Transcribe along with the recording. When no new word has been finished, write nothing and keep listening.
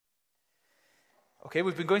Okay,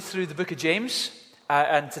 we've been going through the book of James,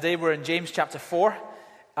 and today we're in James chapter 4.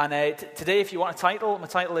 And today, if you want a title, my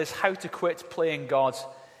title is How to Quit Playing God.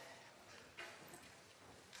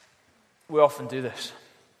 We often do this.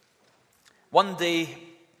 One day,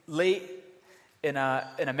 late in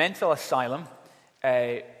a mental asylum,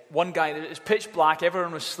 one guy, it was pitch black,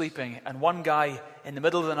 everyone was sleeping, and one guy in the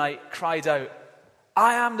middle of the night cried out,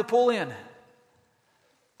 "I am Napoleon."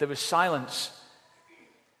 There was silence.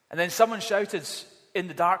 And then someone shouted in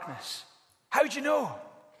the darkness, "How'd you know?"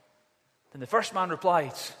 And the first man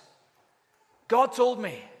replied, "God told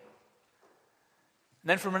me." And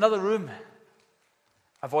then from another room,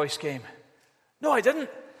 a voice came, "No, I didn't."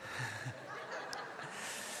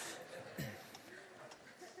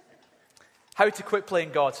 How to quit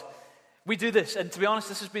playing God. We do this, and to be honest,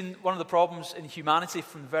 this has been one of the problems in humanity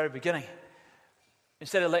from the very beginning.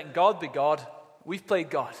 Instead of letting God be God, we've played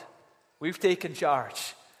God. We've taken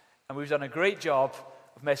charge, and we've done a great job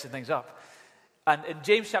of messing things up. And in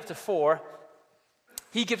James chapter 4,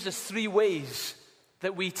 he gives us 3 ways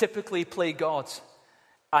that we typically play God,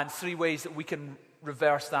 and 3 ways that we can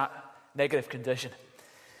reverse that negative condition.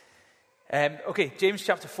 James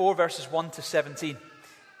chapter 4, verses 1 to 17.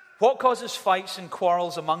 What causes fights and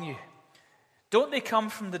quarrels among you? Don't they come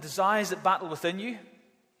from the desires that battle within you?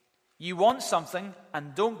 You want something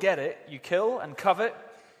and don't get it. You kill and covet,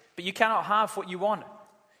 but you cannot have what you want.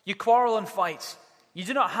 You quarrel and fight. You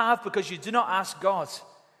do not have because you do not ask God.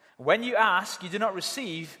 When you ask, you do not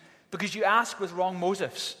receive because you ask with wrong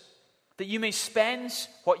motives, that you may spend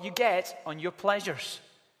what you get on your pleasures.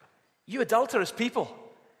 You adulterous people,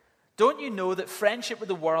 don't you know that friendship with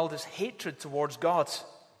the world is hatred towards God?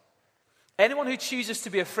 Anyone who chooses to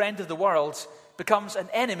be a friend of the world becomes an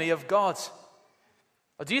enemy of God.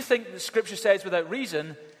 Or do you think that the Scripture says without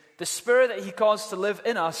reason, the Spirit that He caused to live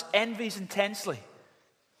in us envies intensely?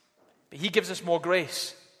 But He gives us more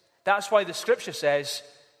grace. That's why the Scripture says,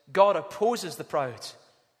 God opposes the proud,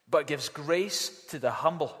 but gives grace to the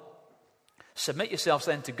humble. Submit yourselves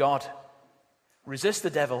then to God. Resist the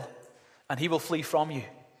devil, and he will flee from you.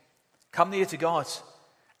 Come near to God,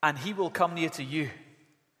 and He will come near to you.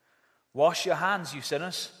 Wash your hands, you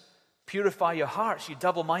sinners. Purify your hearts, you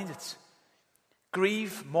double-minded.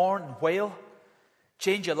 Grieve, mourn, and wail.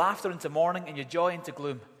 Change your laughter into mourning and your joy into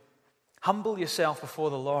gloom. Humble yourself before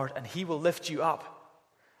the Lord, and He will lift you up.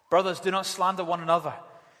 Brothers, do not slander one another.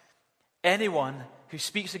 Anyone who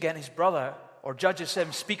speaks against his brother or judges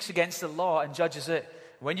him speaks against the law and judges it.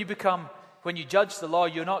 When you judge the law,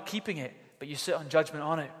 you're not keeping it, but you sit on judgment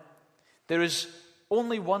on it. There is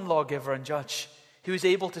only one lawgiver and judge, who is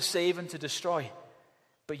able to save and to destroy.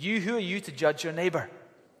 But you, who are you to judge your neighbor?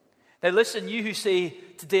 Now listen, you who say,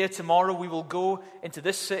 today or tomorrow we will go into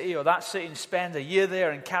this city or that city and spend a year there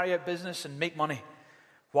and carry out business and make money.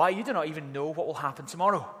 Why, you do not even know what will happen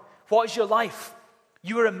tomorrow. What is your life?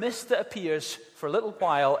 You are a mist that appears for a little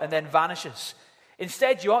while and then vanishes.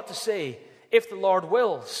 Instead, you ought to say, if the Lord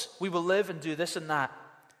wills, we will live and do this and that.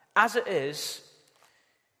 As it is,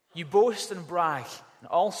 you boast and brag, and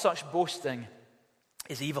all such boasting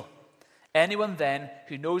is evil. Anyone then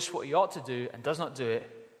who knows what he ought to do and does not do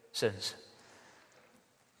it sins.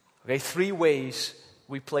 Okay, 3 ways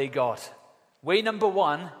we play God. Way number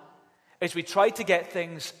 1 is we try to get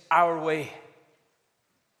things our way.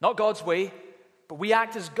 Not God's way, but we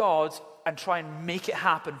act as God and try and make it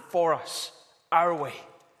happen for us, our way.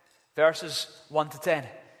 Verses 1 to 10.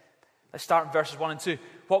 Let's start in verses 1 and 2.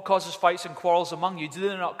 What causes fights and quarrels among you? Do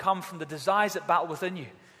they not come from the desires that battle within you?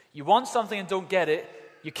 You want something and don't get it.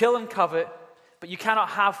 You kill and covet, but you cannot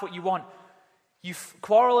have what you want. You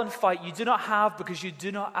quarrel and fight. You do not have because you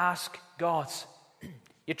do not ask God.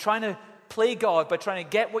 You're trying to play God by trying to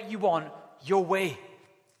get what you want your way.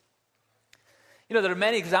 You know, there are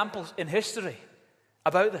many examples in history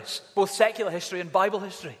about this, both secular history and Bible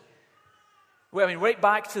history. Well, I mean, right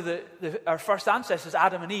back to our first ancestors,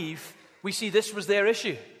 Adam and Eve, we see this was their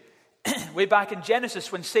issue. Way back in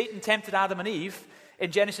Genesis, when Satan tempted Adam and Eve, in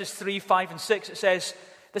Genesis 3, 5, and 6, it says,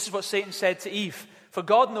 this is what Satan said to Eve. For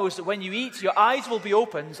God knows that when you eat, your eyes will be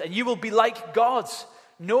opened, and you will be like gods,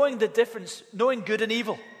 knowing the difference, knowing good and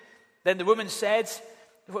evil. Then the woman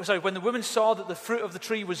when the woman saw that the fruit of the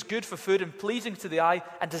tree was good for food and pleasing to the eye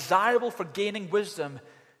and desirable for gaining wisdom,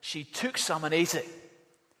 she took some and ate it.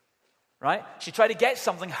 Right? She tried to get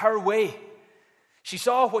something her way. She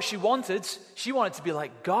saw what she wanted. She wanted to be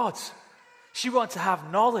like God. She wanted to have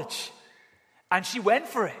knowledge. And she went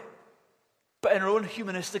for it, but in her own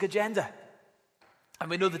humanistic agenda. And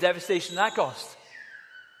we know the devastation that caused.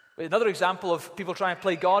 Another example of people trying to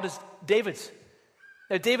play God is David.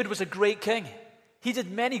 Now, David was a great king. He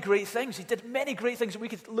did many great things. He did many great things that we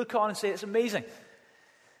could look on and say, it's amazing.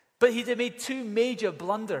 But he'd made two major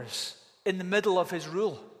blunders in the middle of his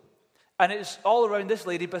rule. And it was all around this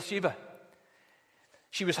lady, Bathsheba.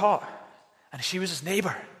 She was hot, and she was his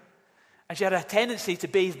neighbor. And she had a tendency to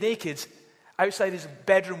bathe naked outside his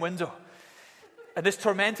bedroom window. And this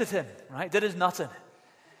tormented him, right? Did his nutting.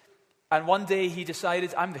 And one day he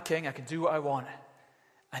decided, I'm the king, I can do what I want.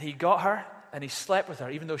 And he got her, and he slept with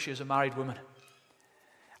her, even though she was a married woman.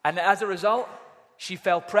 And as a result, she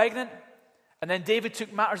fell pregnant. And then David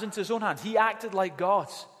took matters into his own hands. He acted like God.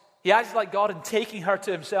 He acted like God in taking her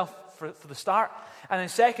to himself for the start. And then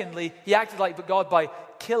secondly, he acted like God by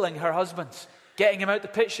killing her husband, getting him out the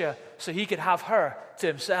picture so he could have her to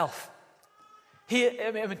himself.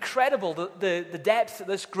 Incredible the depth that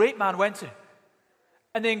this great man went to.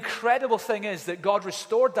 And the incredible thing is that God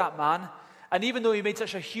restored that man, and even though he made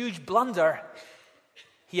such a huge blunder,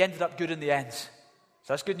 he ended up good in the end. So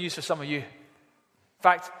that's good news for some of you. In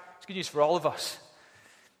fact, it's good news for all of us,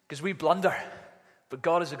 because we blunder, but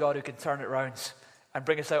God is a God who can turn it around and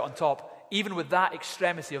bring us out on top, even with that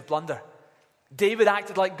extremity of blunder. David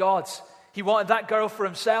acted like God. He wanted that girl for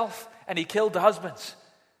himself, and he killed the husbands.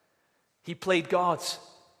 He played God,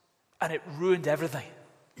 and it ruined everything.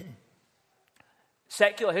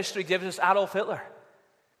 Secular history gives us Adolf Hitler.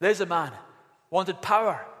 There's a man, wanted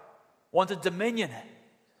power, wanted dominion.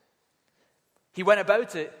 He went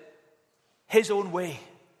about it his own way.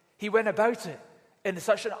 He went about it in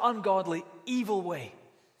such an ungodly, evil way.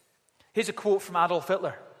 Here's a quote from Adolf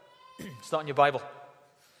Hitler. It's not in your Bible.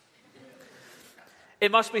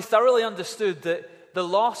 It must be thoroughly understood that the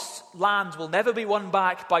lost land will never be won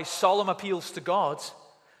back by solemn appeals to God,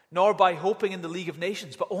 nor by hoping in the League of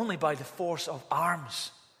Nations, but only by the force of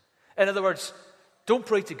arms. In other words, don't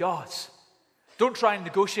pray to God. Don't try and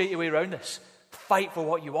negotiate your way around this. Fight for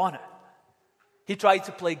what you want. He tried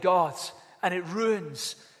to play God, and it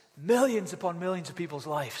ruins millions upon millions of people's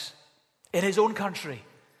lives in his own country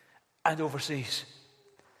and overseas.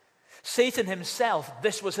 Satan himself,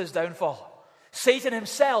 this was his downfall. Satan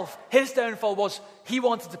himself, his downfall was he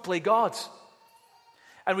wanted to play God.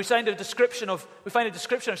 And we find a description of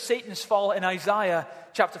Satan's fall in Isaiah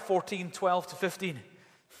chapter 14, 12 to 15.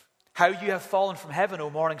 How you have fallen from heaven, O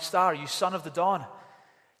morning star, you son of the dawn.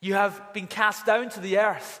 You have been cast down to the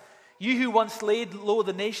earth. You who once laid low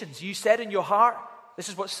the nations, you said in your heart, this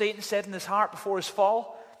is what Satan said in his heart before his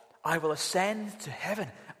fall, I will ascend to heaven.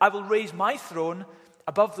 I will raise my throne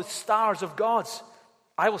above the stars of God.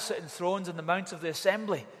 I will sit enthroned in the mount of the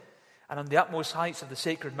assembly and on the utmost heights of the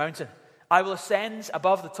sacred mountain. I will ascend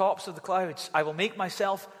above the tops of the clouds. I will make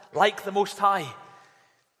myself like the Most High.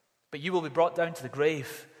 But you will be brought down to the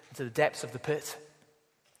grave, into the depths of the pit.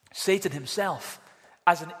 Satan himself,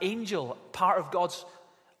 as an angel, part of God's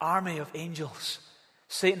army of angels,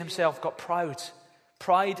 Satan himself got proud.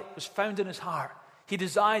 Pride was found in his heart. He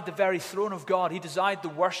desired the very throne of God. He desired the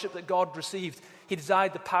worship that God received. He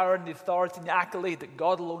desired the power and the authority and the accolade that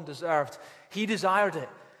God alone deserved. He desired it.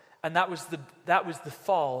 And that was the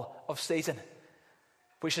fall of Satan,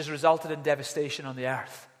 which has resulted in devastation on the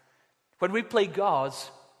earth. When we play God,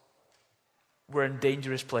 we're in a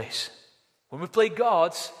dangerous place. When we play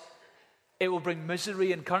God, it will bring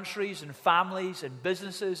misery in countries and families and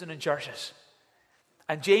businesses and in churches.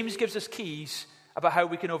 And James gives us keys about how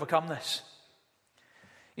we can overcome this.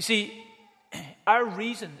 You see,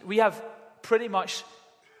 we have pretty much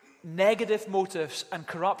negative motives and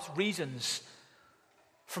corrupt reasons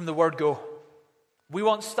from the word go. We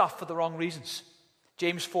want stuff for the wrong reasons.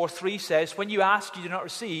 James 4:3 says, when you ask, you do not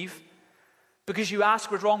receive, because you ask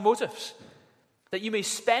with wrong motives, that you may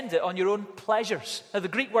spend it on your own pleasures. Now, the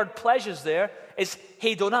Greek word pleasures there is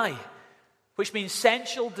hedonai, which means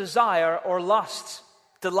sensual desire or lust,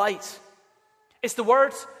 delight. It's the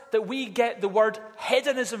word that we get the word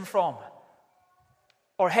hedonism from,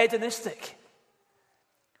 or hedonistic.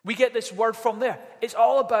 We get this word from there. It's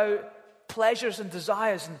all about pleasures and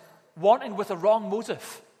desires and wanting with a wrong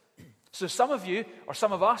motive. So some of you, or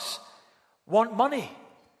some of us, want money.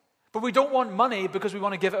 But we don't want money because we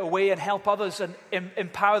want to give it away and help others and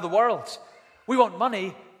empower the world. We want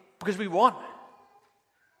money because we want.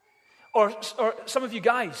 Or some of you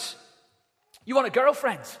guys, you want a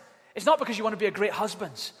girlfriend. It's not because you want to be a great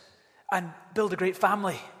husband and build a great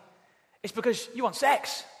family. It's because you want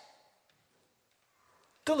sex.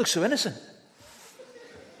 Don't look so innocent.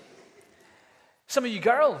 Some of you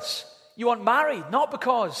girls, you want married, not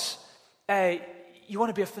because you want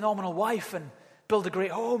to be a phenomenal wife and build a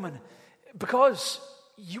great home, and because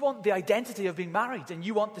you want the identity of being married and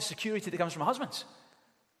you want the security that comes from a husband.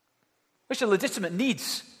 Which are legitimate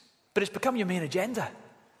needs, but it's become your main agenda.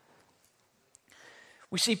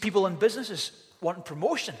 We see people in businesses wanting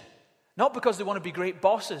promotion Not because they want to be great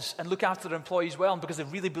bosses and look after their employees well and because they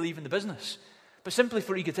really believe in the business, but simply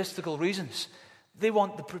for egotistical reasons. They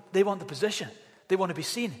want the position. They want to be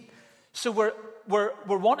seen. So we're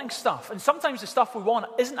wanting stuff. And sometimes the stuff we want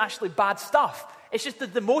isn't actually bad stuff. It's just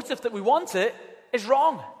that the motive that we want it is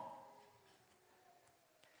wrong.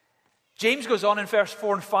 James goes on in verse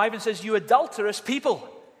 4 and 5 and says, "You adulterous people,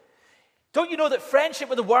 don't you know that friendship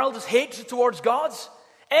with the world is hatred towards God's?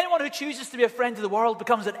 Anyone who chooses to be a friend of the world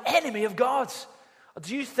becomes an enemy of God's. Or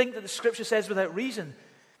do you think that the Scripture says without reason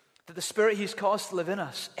that the Spirit He's caused to live in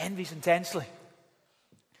us envies intensely?"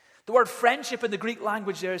 The word friendship in the Greek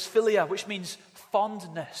language there is philia, which means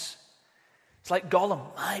fondness. It's like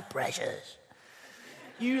Gollum, my precious.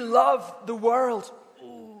 You love the world.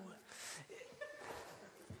 Ooh.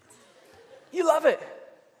 You love it.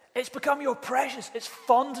 It's become your precious. It's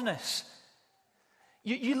fondness.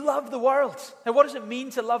 You love the world. Now, what does it mean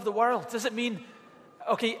to love the world? Does it mean,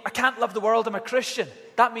 okay, I can't love the world, I'm a Christian.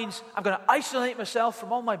 That means I'm going to isolate myself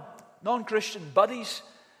from all my non-Christian buddies.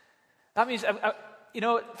 That means,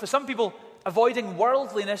 for some people, avoiding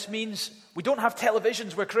worldliness means we don't have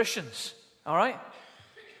televisions, we're Christians. All right?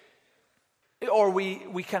 Or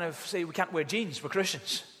we kind of say we can't wear jeans, we're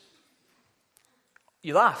Christians.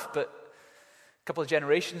 You laugh, but a couple of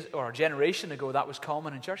generations, or a generation ago, that was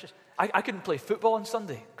common in churches. I couldn't play football on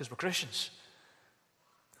Sunday because we're Christians.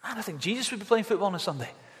 Man, I think Jesus would be playing football on a Sunday.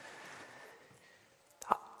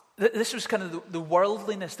 This was kind of the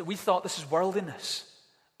worldliness that we thought this is worldliness.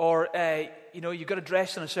 Or, you've got to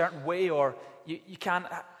dress in a certain way, or you can't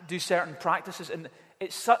do certain practices. And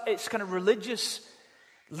it's kind of religious,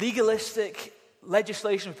 legalistic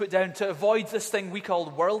legislation we put down to avoid this thing we call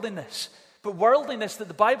worldliness. But worldliness that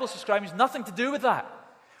the Bible describes has nothing to do with that.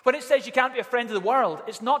 When it says you can't be a friend of the world,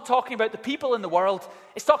 it's not talking about the people in the world.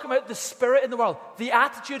 It's talking about the spirit in the world, the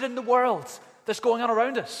attitude in the world that's going on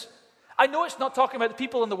around us. I know it's not talking about the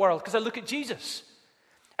people in the world because I look at Jesus.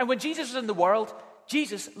 And when Jesus was in the world,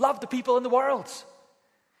 Jesus loved the people in the world.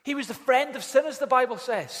 He was the friend of sinners, the Bible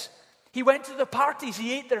says. He went to the parties.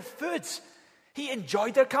 He ate their foods. He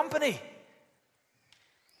enjoyed their company.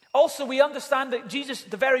 Also, we understand that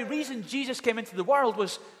the very reason Jesus came into the world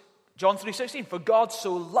was John 3:16. For God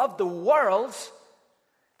so loved the world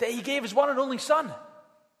that He gave His one and only Son.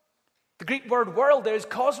 The Greek word world there is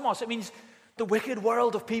cosmos. It means the wicked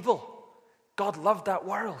world of people. God loved that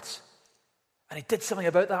world. And He did something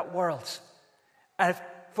about that world. And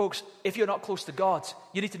folks, if you're not close to God,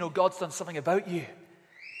 you need to know God's done something about you.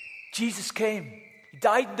 Jesus came. He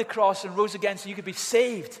died on the cross and rose again so you could be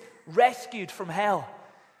saved, rescued from hell,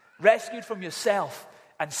 rescued from yourself,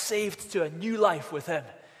 and saved to a new life with Him.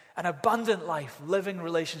 An abundant life, living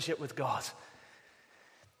relationship with God.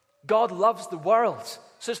 God loves the world.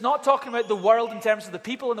 So it's not talking about the world in terms of the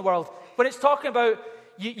people in the world. When it's talking about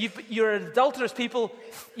you're an adulterous people,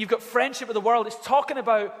 you've got friendship with the world, it's talking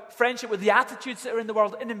about friendship with the attitudes that are in the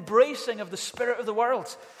world, an embracing of the spirit of the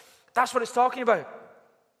world. That's what it's talking about.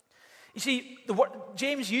 You see,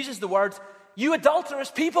 James uses the word, you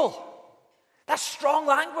adulterous people. That's strong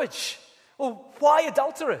language. Well, why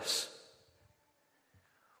adulterous?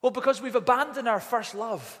 Well, because we've abandoned our first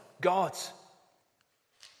love, God.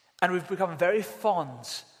 And we've become very fond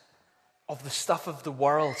of the stuff of the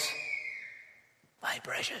world. My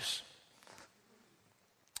precious.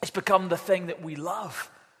 It's become the thing that we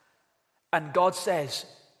love. And God says,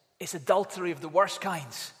 it's adultery of the worst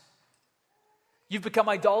kinds. You've become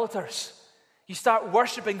idolaters. You start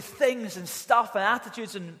worshiping things and stuff and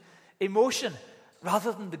attitudes and emotion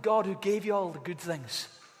rather than the God who gave you all the good things.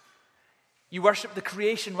 You worship the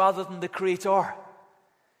creation rather than the Creator.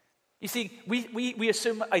 You see, we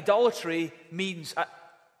assume idolatry means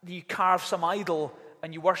you carve some idol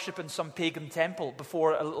and you worship in some pagan temple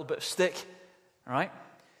before a little bit of stick. All right?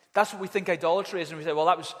 That's what we think idolatry is, and we say, well,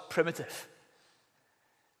 that was primitive.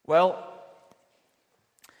 Well,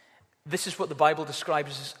 this is what the Bible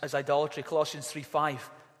describes as idolatry. Colossians 3:5.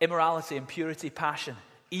 Immorality, impurity, passion,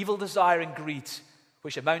 evil desire and greed,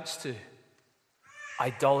 which amounts to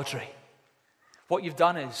idolatry. What you've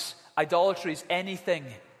done is, idolatry is anything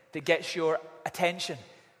that gets your attention,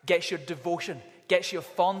 gets your devotion, gets your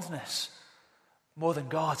fondness more than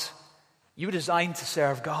God. You were designed to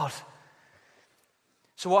serve God.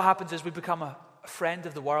 So what happens is we become a friend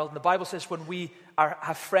of the world. And the Bible says when we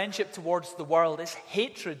have friendship towards the world, it's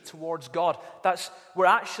hatred towards God. We're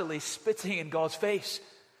actually spitting in God's face.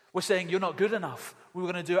 We're saying, you're not good enough. We're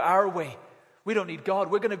going to do it our way. We don't need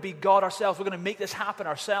God. We're going to be God ourselves. We're going to make this happen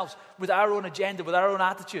ourselves with our own agenda, with our own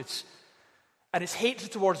attitudes. And it's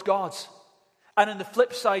hatred towards God. And on the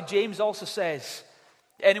flip side, James also says,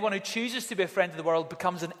 anyone who chooses to be a friend of the world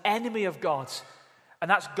becomes an enemy of God. And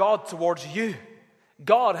that's God towards you.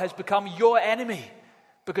 God has become your enemy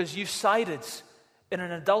because you've sided in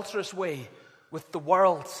an adulterous way with the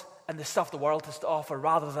world and the stuff the world has to offer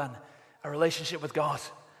rather than a relationship with God.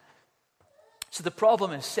 So the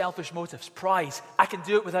problem is selfish motives, pride. I can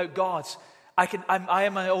do it without God. I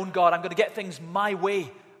am my own God. I'm going to get things my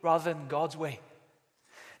way rather than God's way.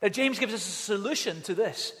 Now James gives us a solution to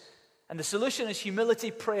this. And the solution is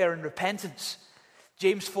humility, prayer, and repentance.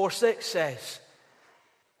 James 4:6 says,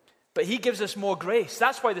 but he gives us more grace.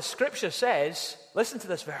 That's why the scripture says, listen to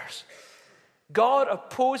this verse, God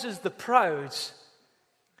opposes the proud,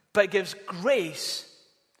 but gives grace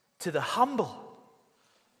to the humble.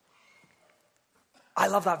 I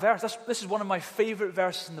love that verse. This is one of my favorite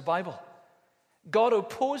verses in the Bible. God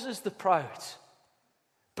opposes the proud,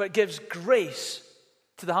 but gives grace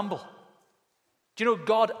to the humble. Do you know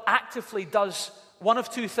God actively does one of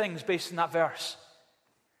two things based on that verse?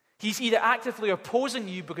 He's either actively opposing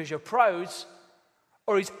you because you're proud,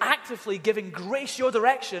 or he's actively giving grace your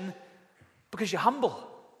direction because you're humble.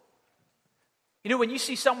 You know, when you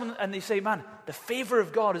see someone and they say, man, the favor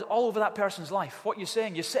of God is all over that person's life, what you're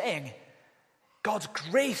saying God's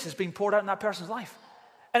grace is being poured out in that person's life.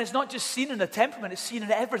 And it's not just seen in the temperament, it's seen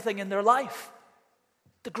in everything in their life.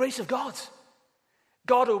 The grace of God.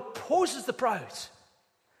 God opposes the proud,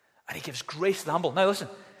 and he gives grace to the humble. Now listen,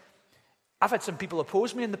 I've had some people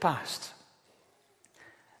oppose me in the past.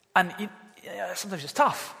 And sometimes it's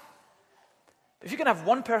tough. But if you can have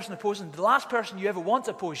one person opposing, the last person you ever want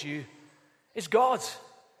to oppose you is God.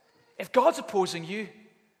 If God's opposing you,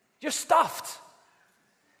 you're stuffed.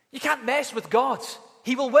 You can't mess with God.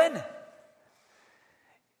 He will win.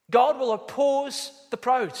 God will oppose the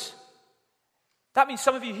proud. That means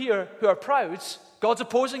some of you here who are proud, God's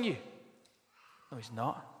opposing you. No, he's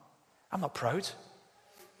not. I'm not proud.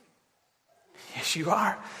 Yes, you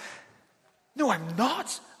are. No, I'm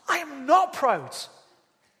not. I am not proud.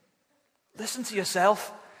 Listen to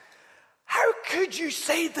yourself. How could you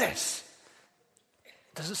say this?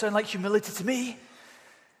 Doesn't sound like humility to me.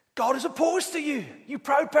 God is opposed to you, you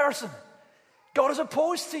proud person. God is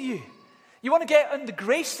opposed to you. You want to get on the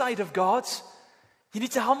grace side of God, you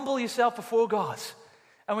need to humble yourself before God.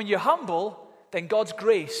 And when you're humble, then God's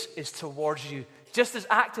grace is towards you, just as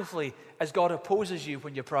actively as God opposes you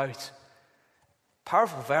when you're proud.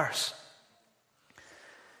 Powerful verse.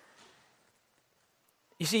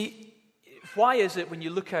 You see, why is it when you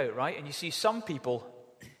look out, right, and you see some people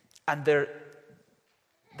and they're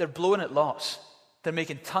blowing it lots. They're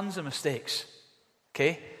making tons of mistakes.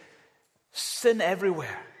 Okay? Sin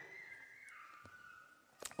everywhere.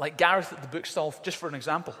 Like Gareth at the bookstall, just for an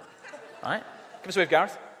example. Right? Give us a wave,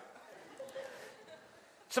 Gareth.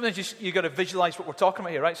 Sometimes you've got to visualize what we're talking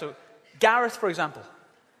about here, right? So, Gareth, for example.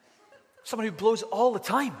 Someone who blows all the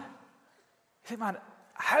time. You think, man,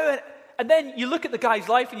 how? And then you look at the guy's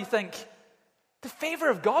life and you think, the favor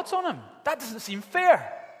of God's on him. That doesn't seem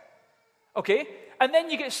fair. Okay? And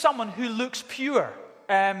then you get someone who looks pure.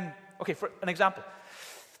 Okay, for an example.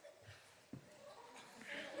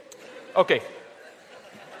 Okay.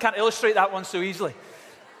 Can't illustrate that one so easily.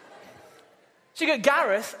 So you got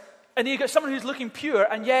Gareth, and you got someone who's looking pure,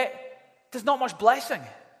 and yet there's not much blessing.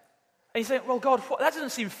 And you think, well, God, that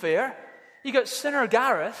doesn't seem fair. You got sinner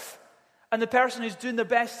Gareth, and the person who's doing their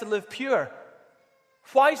best to live pure.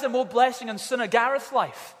 Why is there more blessing in sinner Gareth's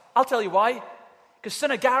life? I'll tell you why. Because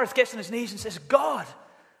sinner Gareth gets on his knees and says, God,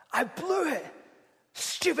 I blew it.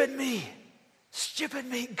 Stupid me. Stupid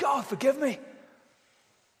me. God, forgive me.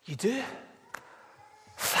 You do?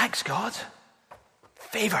 Thanks, God.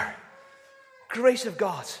 Favor. Grace of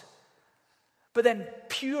God. But then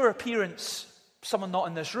pure appearance, someone not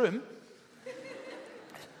in this room.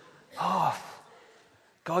 Oh,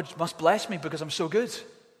 God must bless me because I'm so good.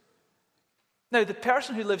 Now, the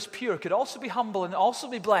person who lives pure could also be humble and also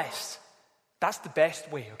be blessed. That's the best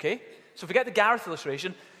way, okay? So forget the Gareth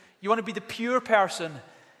illustration. You want to be the pure person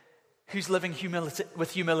who's living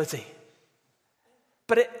with humility.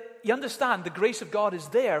 But you understand, the grace of God is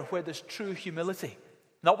there where there's true humility.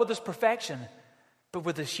 Not where there's perfection, but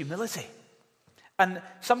where there's humility. And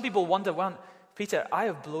some people wonder, well, Peter, I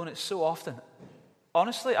have blown it so often.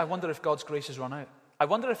 Honestly, I wonder if God's grace has run out. I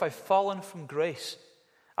wonder if I've fallen from grace.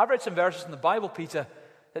 I've read some verses in the Bible, Peter,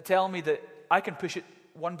 that tell me that I can push it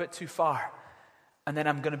one bit too far and then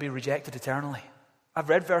I'm going to be rejected eternally. I've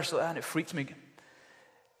read verses like that and it freaks me.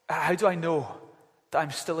 How do I know that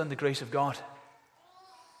I'm still in the grace of God?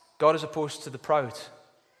 God is opposed to the proud,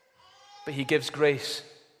 but he gives grace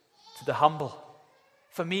to the humble.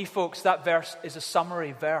 For me, folks, that verse is a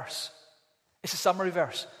summary verse. It's a summary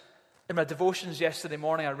verse. In my devotions yesterday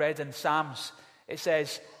morning, I read in Psalms, it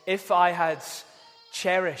says, if I had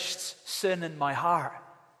cherished sin in my heart,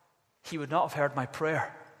 he would not have heard my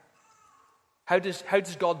prayer. How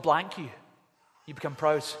does God blank you? You become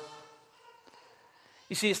proud.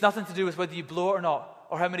 You see, it's nothing to do with whether you blow it or not,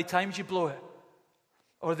 or how many times you blow it,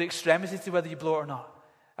 or the extremity to whether you blow it or not.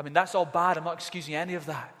 I mean, that's all bad. I'm not excusing any of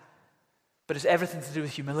that. But it's everything to do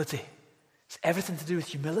with humility. It's everything to do with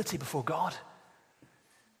humility before God.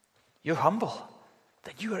 You're humble,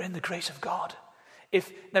 then you are in the grace of God.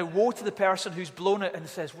 Now, woe to the person who's blown it and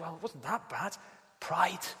says, well, it wasn't that bad.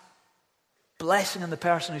 Pride. Blessing on the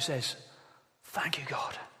person who says, thank you,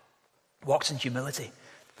 God. Walks in humility.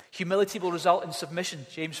 Humility will result in submission.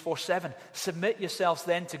 James 4:7. Submit yourselves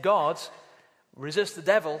then to God, resist the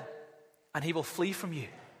devil, and he will flee from you.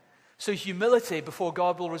 So humility before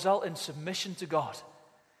God will result in submission to God.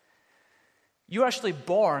 You're actually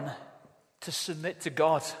born to submit to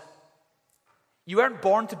God. You weren't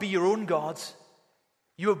born to be your own God.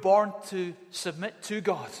 You were born to submit to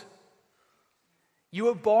God. You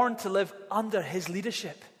were born to live under his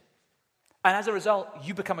leadership. And as a result,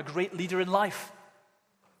 you become a great leader in life.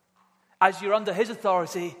 As you're under his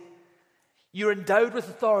authority, you're endowed with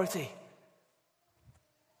authority.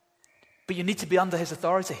 But you need to be under his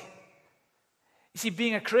authority. You see,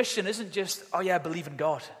 being a Christian isn't just, oh yeah, I believe in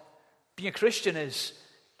God. Being a Christian is,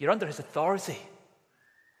 you're under his authority.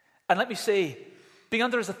 And let me say, being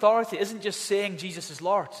under his authority isn't just saying Jesus is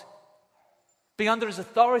Lord. Being under his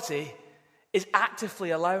authority is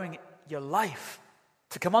actively allowing your life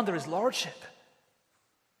to come under his lordship.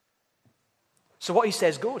 So what he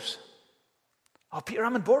says goes. Oh, Peter,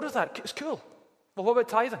 I'm on board with that. It's cool. Well, what about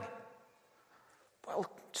tithing? Well,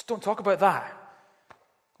 just don't talk about that.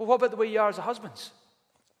 Well, what about the way you are as a husband?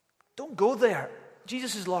 Don't go there.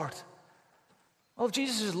 Jesus is Lord. Well, if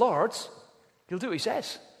Jesus is Lord, he'll do what he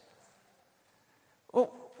says.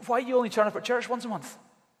 Well, why you only turn up at church once a month?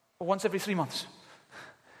 Or once every 3 months?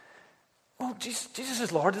 Well, Jesus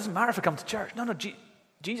is Lord. It doesn't matter if I come to church. No,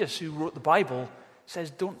 Jesus, who wrote the Bible,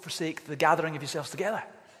 says don't forsake the gathering of yourselves together.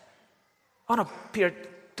 Oh no, Peter,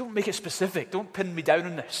 don't make it specific. Don't pin me down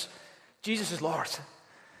on this. Jesus is Lord.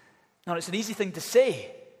 Now, it's an easy thing to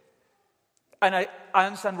say. And I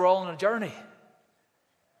understand we're all on a journey.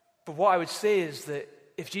 But what I would say is that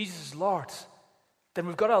if Jesus is Lord, then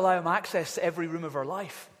we've got to allow him access to every room of our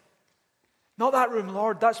life. Not that room,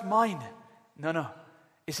 Lord, that's mine. No.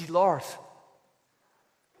 Is he Lord?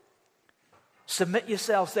 Submit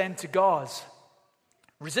yourselves then to God.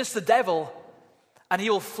 Resist the devil, and he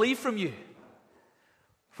will flee from you.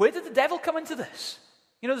 Where did the devil come into this?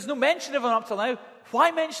 There's no mention of him up till now.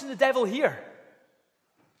 Why mention the devil here?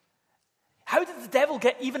 How did the devil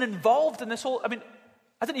get even involved in this whole...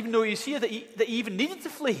 I didn't even know he was here, that he even needed to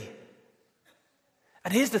flee.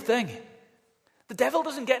 And here's the thing. The devil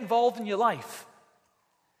doesn't get involved in your life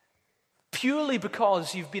purely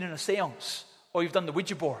because you've been in a seance, or you've done the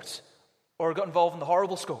Ouija boards, or got involved in the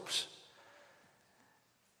horrible scopes,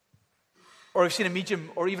 or you've seen a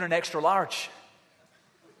medium, or even an extra large.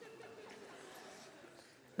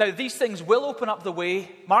 Now, these things will open up the way,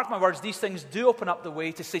 mark my words, these things do open up the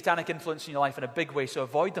way to satanic influence in your life in a big way, so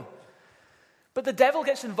avoid them. But the devil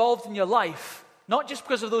gets involved in your life, not just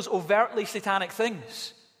because of those overtly satanic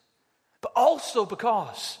things, but also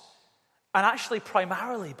because, and actually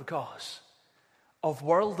primarily because, of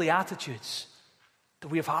worldly attitudes that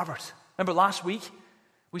we have harbored. Remember last week,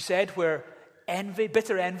 we said where envy,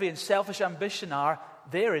 bitter envy, and selfish ambition are,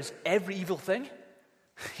 there is every evil thing.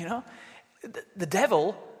 The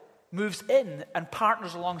devil moves in and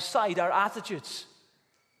partners alongside our attitudes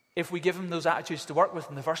if we give him those attitudes to work with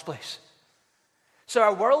in the first place. So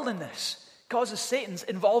our worldliness causes Satan's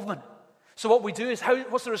involvement. So what we do is,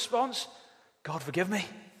 what's the response? God, forgive me.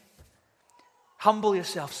 Humble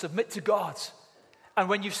yourself, submit to God. And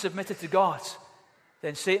when you've submitted to God,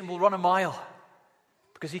 then Satan will run a mile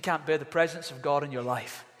because he can't bear the presence of God in your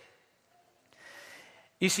life.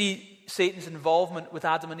 You see, Satan's involvement with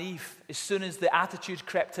Adam and Eve, as soon as the attitude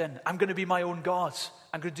crept in, I'm going to be my own God.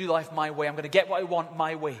 I'm going to do life my way. I'm going to get what I want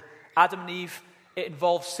my way. Adam and Eve, it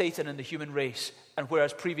involves Satan and the human race. And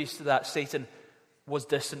whereas previous to that, Satan was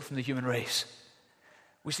distant from the human race.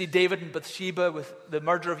 We see David and Bathsheba with the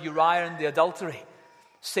murder of Uriah and the adultery.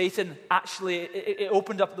 Satan actually, it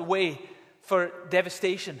opened up the way for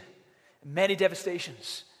devastation, many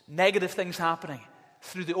devastations, negative things happening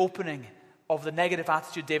through the opening of the negative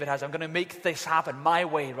attitude David has. I'm going to make this happen my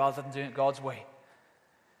way rather than doing it God's way.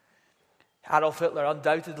 Adolf Hitler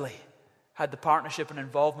undoubtedly had the partnership and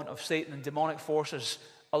involvement of Satan and demonic forces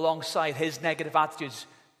alongside his negative attitudes,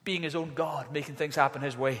 being his own God, making things happen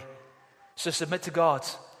his way. So submit to God.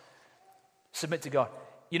 Submit to God.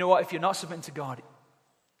 You know what? If you're not submitting to God,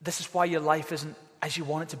 this is why your life isn't as you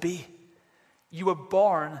want it to be. You were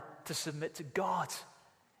born to submit to God.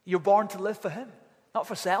 You're born to live for him, not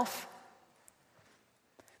for self.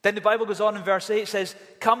 Then the Bible goes on in verse 8, it says,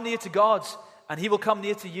 come near to God, and he will come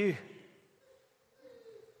near to you.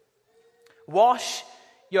 Wash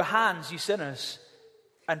your hands, you sinners,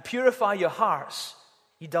 and purify your hearts,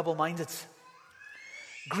 you double-minded.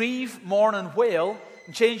 Grieve, mourn, and wail,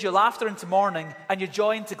 and change your laughter into mourning, and your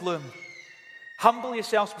joy into gloom. Humble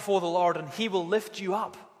yourselves before the Lord, and he will lift you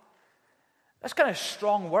up. That's kind of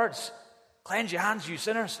strong words. Cleanse your hands, you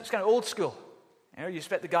sinners. It's kind of old school. You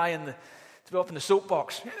expect the guy to be up in the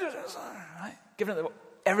soapbox, right? Giving it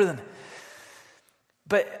everything.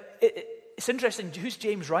 But it's interesting, who's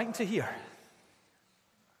James writing to here?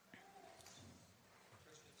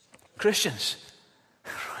 Christians.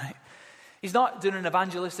 Right? He's not doing an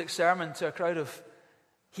evangelistic sermon to a crowd of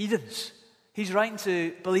heathens. He's writing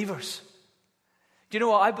to believers. Do you know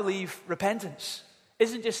what? I believe repentance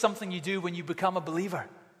isn't just something you do when you become a believer.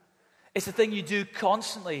 It's a thing you do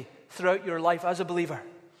constantly throughout your life as a believer.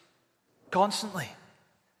 Constantly.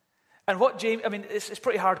 And what James, it's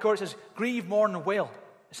pretty hardcore. It says, grieve, mourn, and wail.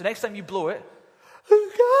 So next time you blow it,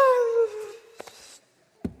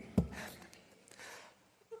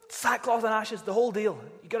 sackcloth and ashes, the whole deal.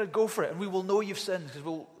 You got to go for it, and we will know you've sinned because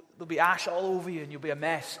there'll be ash all over you, and you'll be a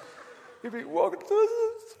mess. You'll be walking through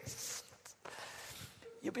this.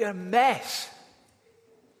 You'll be a mess.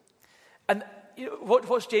 And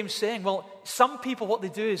what's James saying? Well, some people, what they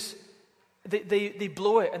do is they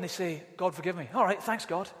blow it and they say, God, forgive me. All right, thanks,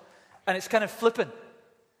 God. And it's kind of flippant.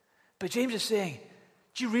 But James is saying,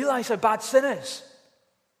 do you realize how bad sin is?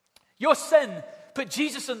 Your sin put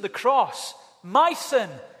Jesus on the cross. My sin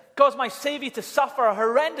caused my Savior to suffer a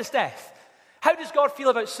horrendous death. How does God feel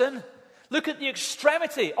about sin? Look at the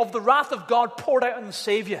extremity of the wrath of God poured out on the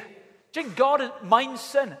Savior. Do you think God minds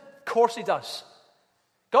sin? Of course he does.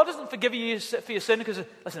 God doesn't forgive you for your sin because,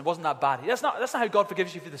 listen, it wasn't that bad. That's not how God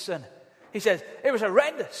forgives you for the sin. He says, it was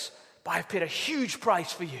horrendous, but I've paid a huge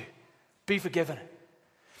price for you. Be forgiven.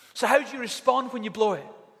 So how do you respond when you blow it?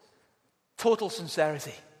 Total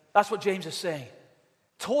sincerity. That's what James is saying.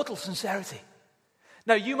 Total sincerity.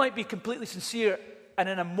 Now, you might be completely sincere, and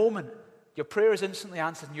in a moment, your prayer is instantly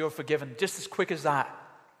answered and you're forgiven, just as quick as that.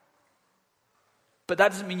 But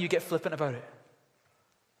that doesn't mean you get flippant about it.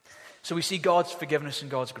 So we see God's forgiveness and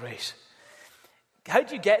God's grace. How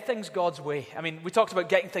do you get things God's way? We talked about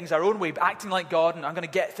getting things our own way, acting like God, and I'm going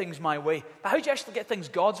to get things my way. But how do you actually get things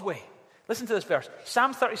God's way? Listen to this verse.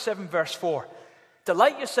 Psalm 37, verse 4.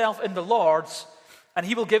 Delight yourself in the Lord, and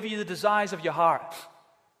he will give you the desires of your heart.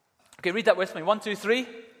 Okay, read that with me. 1, 2, 3.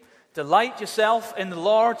 Delight yourself in the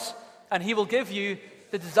Lord, and he will give you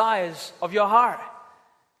the desires of your heart.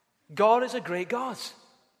 God is a great God,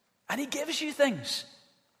 and he gives you things.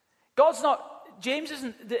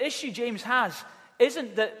 The issue James has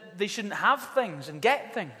isn't that they shouldn't have things and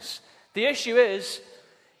get things. The issue is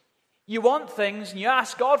you want things and you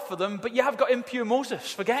ask God for them, but you have got impure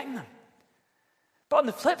motives for getting them. But on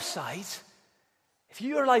the flip side, if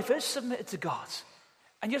your life is submitted to God,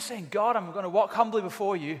 and you're saying, God, I'm going to walk humbly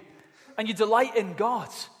before you, and you delight in God,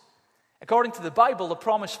 according to the Bible, the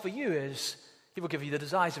promise for you is he will give you the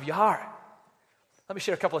desires of your heart. Let me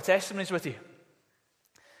share a couple of testimonies with you.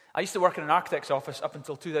 I used to work in an architect's office up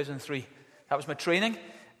until 2003. That was my training,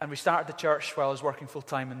 and we started the church while I was working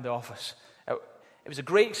full-time in the office. It was a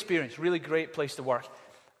great experience, really great place to work.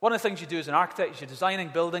 One of the things you do as an architect is you're designing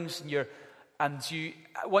buildings,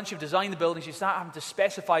 once you've designed the buildings, you start having to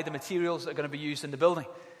specify the materials that are going to be used in the building.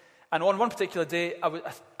 And on one particular day,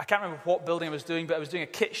 I can't remember what building I was doing, but I was doing a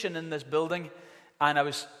kitchen in this building, and I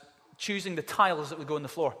was choosing the tiles that would go in the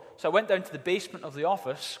floor. So I went down to the basement of the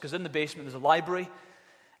office, because in the basement there's a library,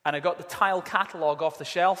 and I got the tile catalogue off the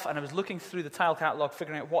shelf, and I was looking through the tile catalogue,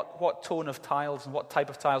 figuring out what tone of tiles and what type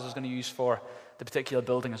of tiles I was going to use for the particular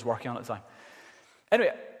building I was working on at the time.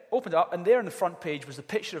 Anyway, opened it up, and there on the front page was the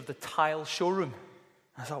picture of the tile showroom.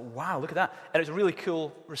 I thought, wow, look at that. And it was a really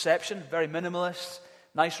cool reception, very minimalist,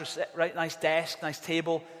 nice desk, nice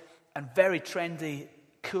table, and very trendy,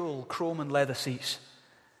 cool chrome and leather seats.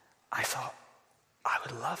 I thought, I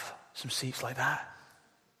would love some seats like that.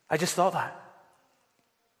 I just thought that.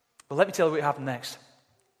 But let me tell you what happened next.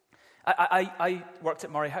 I worked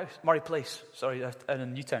at Murray Place,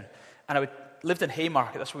 in Newtown. And I lived in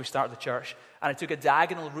Haymarket, that's where we started the church. And I took a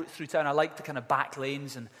diagonal route through town. I liked the kind of back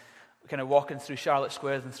lanes and kind of walking through Charlotte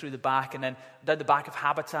Square and through the back, and then down the back of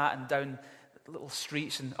Habitat and down little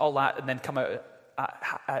streets and all that, and then come out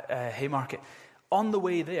at Haymarket. On the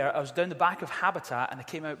way there, I was down the back of Habitat, and I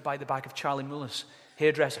came out by the back of Charlie Muller's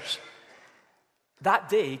hairdressers. That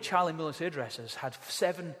day, Charlie Miller's hairdressers had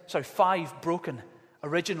 5 broken,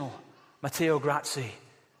 original Matteo Grazzi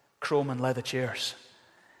chrome and leather chairs.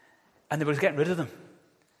 And they were getting rid of them.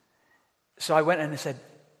 So I went in and said,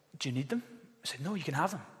 do you need them? I said, no, you can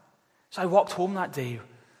have them. So I walked home that day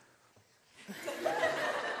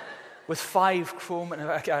with 5 chrome, and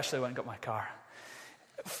I actually went and got my car.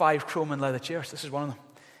 5 chrome and leather chairs. This is one of them.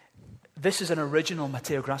 This is an original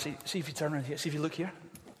Matteo Grazzi. See if you turn around here. See if you look here.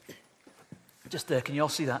 Just there. Can you all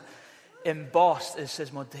see that? Embossed, it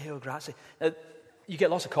says Matteo Grazzi. Now, you get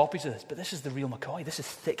lots of copies of this, but this is the real McCoy. This is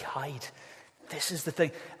thick hide. This is the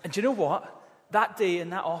thing. And do you know what? That day in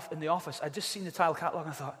the office, I'd just seen the tile catalogue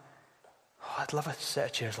and I thought, oh, I'd love a set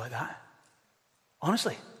of chairs like that.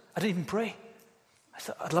 Honestly, I didn't even pray. I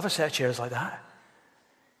thought, I'd love a set of chairs like that.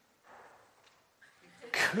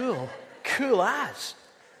 Cool as.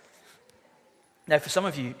 Now, for some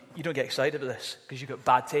of you, you don't get excited about this because you've got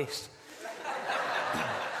bad taste.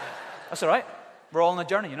 That's all right. We're all on a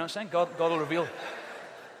journey, you know what I'm saying? God will reveal.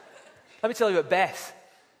 Let me tell you about Beth.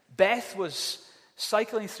 Beth was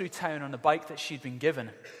cycling through town on a bike that she'd been given.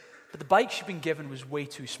 But the bike she'd been given was way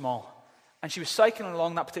too small. And she was cycling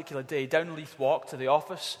along that particular day down Leith Walk to the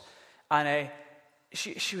office. And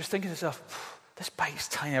she was thinking to herself, this bike's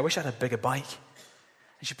tiny. I wish I had a bigger bike.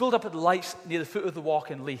 And she pulled up at the lights near the foot of the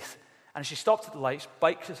walk in Leith. And she stopped at the lights.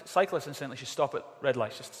 Cyclists, incidentally, should stop at red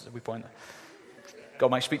lights, just as a wee point there. God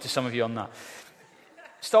might speak to some of you on that.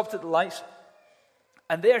 Stopped at the lights.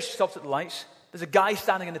 And there she stopped at the lights. There's a guy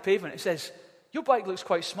standing in the pavement. It says, your bike looks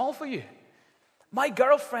quite small for you. My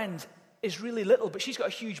girlfriend is really little, but she's got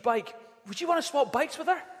a huge bike. Would you want to swap bikes with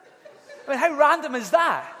her? I mean, how random is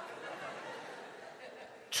that?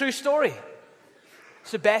 True story.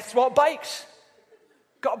 So Beth swapped bikes.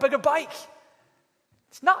 Got a bigger bike.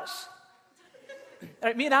 It's nuts.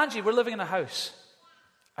 Right, me and Angie, we're living in a house.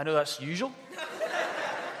 I know that's usual.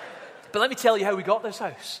 But let me tell you how we got this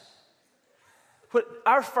house.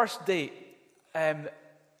 Our first date, I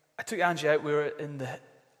took Angie out. We were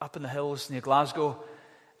up in the hills near Glasgow.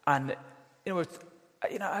 And,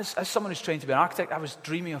 as someone who's trained to be an architect, I was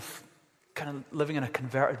dreaming of kind of living in a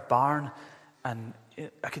converted barn. And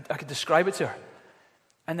I could describe it to her.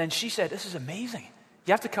 And then she said, this is amazing.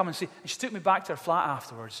 You have to come and see. And she took me back to her flat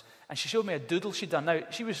afterwards, and she showed me a doodle she'd done. Now,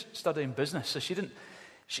 she was studying business, so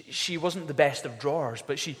she wasn't the best of drawers,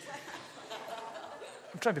 but I'm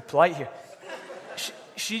trying to be polite here.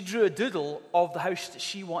 She drew a doodle of the house that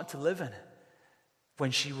she wanted to live in when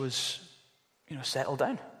she was, settled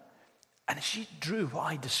down. And she drew what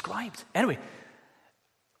I described. Anyway,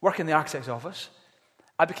 working in the architect's office,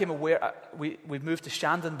 I became aware, we'd moved to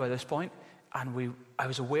Shandon by this point, and I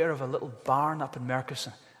was aware of a little barn up in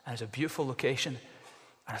Mercoston, and it's a beautiful location.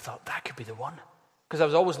 And I thought, that could be the one. Because I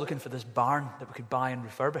was always looking for this barn that we could buy and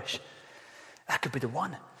refurbish. That could be the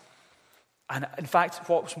one. And in fact,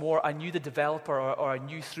 what was more, I knew the developer, or I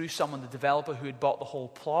knew through someone the developer who had bought the whole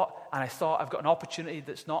plot, and I thought, I've got an opportunity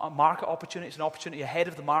that's not a market opportunity, it's an opportunity ahead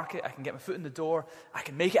of the market. I can get my foot in the door. I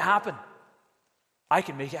can make it happen. I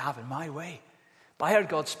can make it happen my way. But I heard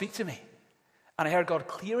God speak to me. And I heard God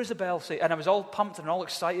clear as a bell say, and I was all pumped and all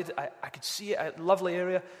excited. I could see it, a lovely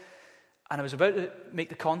area. And I was about to make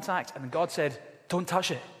the contact, and God said, don't touch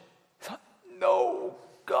it. I thought, no,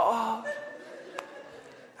 God.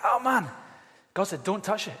 Oh, man. God said, don't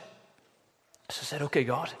touch it. So I said, okay,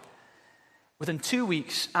 God. Within 2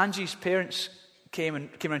 weeks, Angie's parents came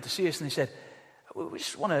around to see us, and they said, we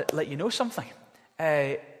just want to let you know something.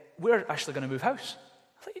 We're actually going to move house.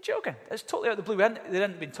 I thought, you're joking. It's totally out of the blue. They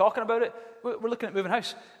hadn't been talking about it. We're looking at moving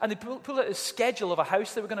house. And they pulled out a schedule of a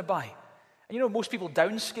house they were going to buy. And most people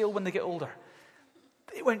downscale when they get older.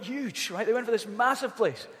 They went huge, right? They went for this massive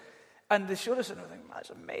place. And they showed us, and I was like, that's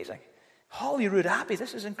amazing. Holyrood Abbey,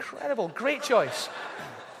 this is incredible. Great choice.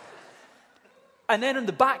 And then on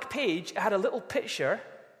the back page, it had a little picture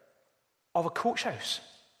of a coach house.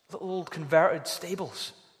 Little old converted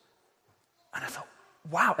stables. And I thought,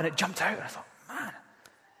 wow. And it jumped out, and I thought, man.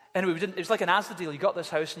 Anyway, it was like an Asda deal. You got this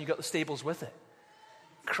house and you got the stables with it.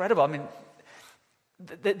 Incredible. I mean,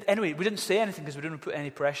 anyway, we didn't say anything because we didn't put any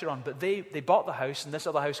pressure on, but they bought the house and this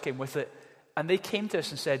other house came with it. And they came to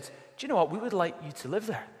us and said, do you know what? We would like you to live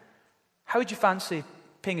there. How would you fancy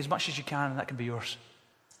paying as much as you can and that can be yours?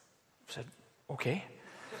 I said, okay.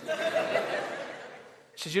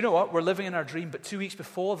 She says, you know what? We're living in our dream, but 2 weeks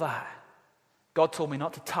before that, God told me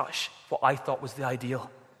not to touch what I thought was the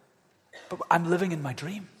ideal. But I'm living in my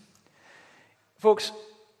dream. Folks,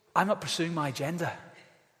 I'm not pursuing my agenda.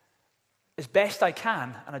 As best I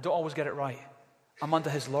can, and I don't always get it right, I'm under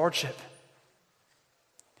His lordship.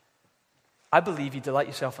 I believe you delight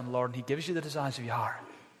yourself in the Lord, and He gives you the desires of your heart.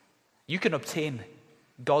 you can obtain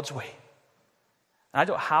God's way. And I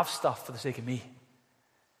don't have stuff for the sake of me.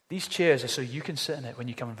 These chairs are so you can sit in it when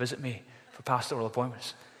you come and visit me for pastoral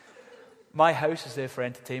appointments. My house is there for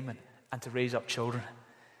entertainment and to raise up children.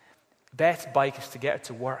 Beth's bike is to get her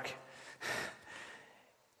to work.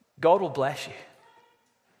 God will bless you.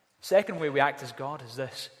 Second way we act as God is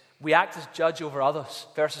this. We act as judge over others.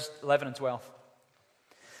 Verses 11 and 12.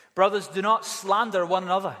 Brothers, do not slander one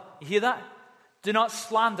another. You hear that? Do not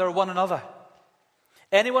slander one another.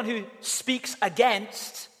 Anyone who speaks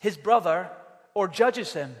against his brother or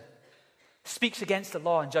judges him speaks against the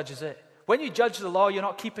law and judges it. When you judge the law, you're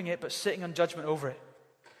not keeping it, but sitting on judgment over it.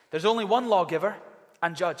 There's only one lawgiver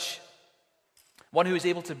and judge, one who is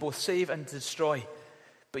able to both save and destroy.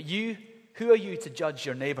 But you, who are you to judge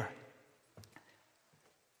your neighbor?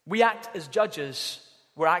 We act as judges,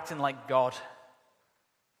 we're acting like God.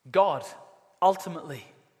 God, ultimately,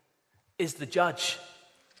 is the judge.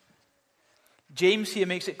 James here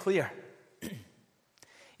makes it clear.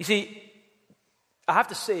 You see, I have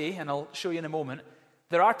to say, and I'll show you in a moment,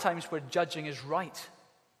 there are times where judging is right.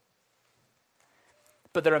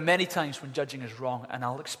 But there are many times when judging is wrong, and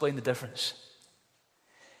I'll explain the difference.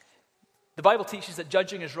 The Bible teaches that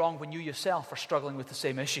judging is wrong when you yourself are struggling with the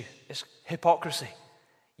same issue. It's hypocrisy.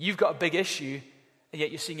 You've got a big issue, and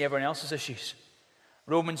yet you're seeing everyone else's issues.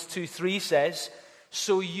 Romans 2:3 says,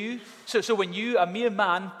 So when you, a mere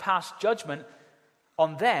man, pass judgment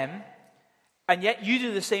on them, and yet you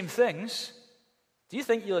do the same things, do you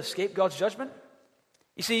think you'll escape God's judgment?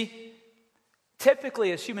 You see,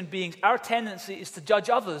 typically as human beings, our tendency is to judge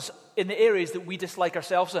others in the areas that we dislike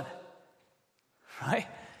ourselves in. Right?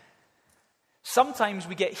 Sometimes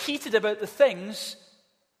we get heated about the things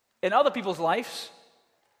in other people's lives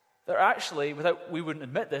that are actually, we wouldn't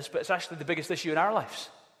admit this, but it's actually the biggest issue in our lives.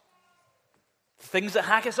 The things that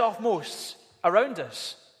hack us off most around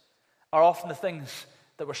us are often the things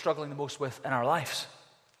that we're struggling the most with in our lives.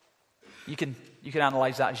 You can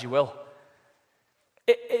analyze that as you will.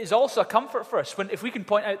 It is also a comfort for us if we can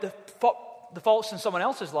point out the faults in someone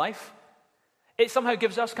else's life. It somehow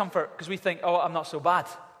gives us comfort because we think, oh, I'm not so bad.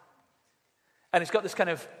 And it's got this kind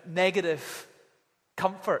of negative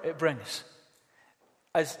comfort it brings.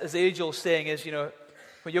 As the age-old saying is,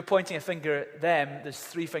 when you're pointing a finger at them, there's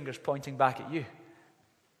 3 fingers pointing back at you.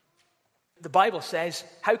 The Bible says,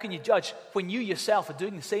 how can you judge when you yourself are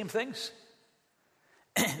doing the same things?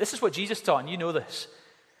 This is what Jesus taught, and you know this.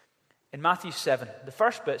 In Matthew 7, the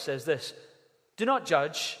first bit says this, Do not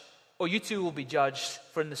judge, or you too will be judged,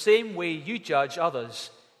 for in the same way you judge others,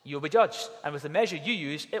 you will be judged. And with the measure you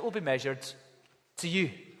use, it will be measured to you.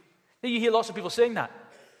 Now you hear lots of people saying that.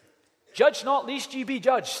 Judge not, lest you be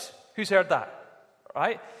judged. Who's heard that?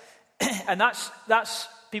 Right? And that's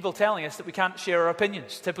people telling us that we can't share our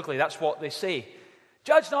opinions. Typically, that's what they say.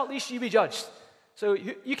 Judge not, lest you be judged. So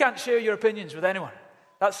you can't share your opinions with anyone.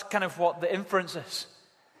 That's kind of what the inference is.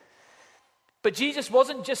 But Jesus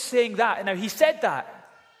wasn't just saying that. Now, he said that.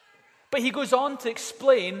 But he goes on to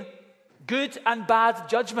explain good and bad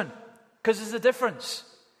judgment. Because there's a difference.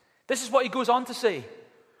 This is what he goes on to say.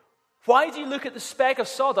 Why do you look at the speck of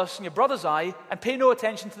sawdust in your brother's eye and pay no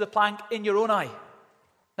attention to the plank in your own eye?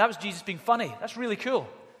 That was Jesus being funny. That's really cool.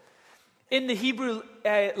 In the Hebrew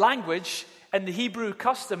language and the Hebrew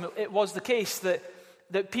custom, it was the case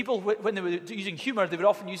that people, when they were using humor, they would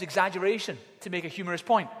often use exaggeration to make a humorous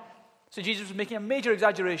point. So Jesus was making a major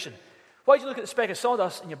exaggeration. Why do you look at the speck of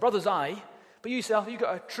sawdust in your brother's eye, but you yourself, you've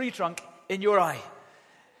got a tree trunk in your eye?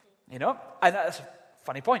 And that's a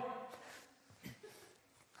funny point.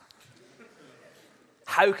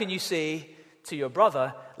 How can you say to your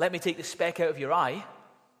brother, let me take the speck out of your eye,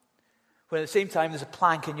 when at the same time there's a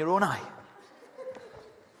plank in your own eye?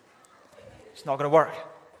 It's not going to work.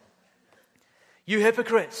 You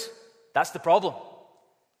hypocrites, that's the problem.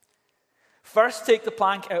 First take the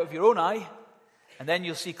plank out of your own eye, and then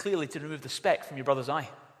you'll see clearly to remove the speck from your brother's eye.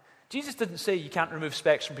 Jesus didn't say you can't remove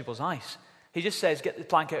specks from people's eyes. He just says get the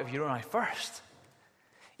plank out of your own eye first.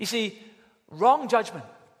 You see, wrong judgment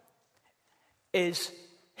is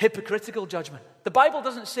hypocritical judgment. The Bible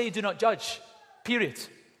doesn't say do not judge, period.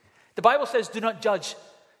 The Bible says do not judge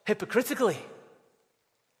hypocritically.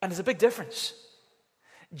 And there's a big difference.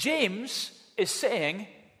 James is saying,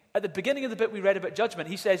 at the beginning of the bit we read about judgment,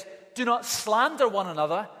 he says, do not slander one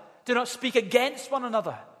another, do not speak against one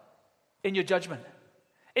another in your judgment.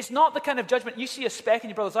 It's not the kind of judgment, you see a speck in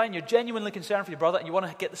your brother's eye and you're genuinely concerned for your brother and you want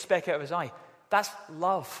to get the speck out of his eye. That's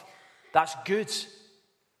love. That's good.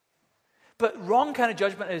 But wrong kind of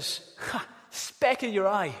judgment is, speck in your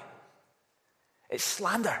eye. It's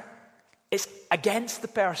slander. It's against the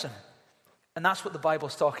person. And that's what the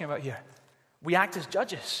Bible's talking about here. We act as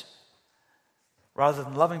judges. rather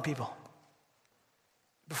than loving people.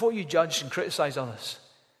 Before you judge and criticize others,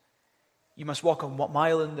 you must walk a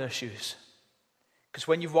mile in their shoes. Because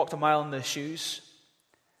when you've walked a mile in their shoes,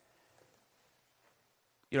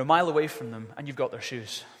 you're a mile away from them and you've got their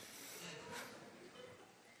shoes.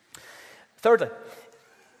 Thirdly,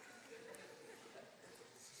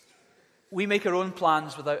 we make our own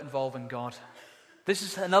plans without involving God. This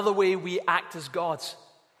is another way we act as gods.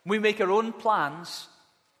 We make our own plans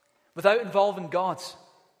without involving God.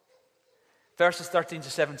 Verses 13 to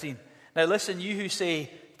 17. Now listen, you who say,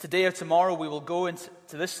 today or tomorrow we will go into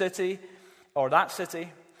this city or that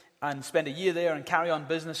city and spend a year there and carry on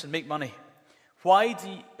business and make money. Why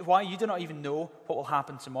you do not even know what will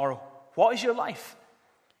happen tomorrow? What is your life?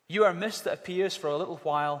 You are a mist that appears for a little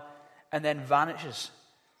while and then vanishes.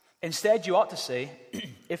 Instead, you ought to say,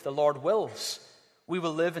 if the Lord wills, we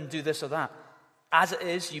will live and do this or that. As it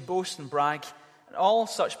is, you boast and brag, and all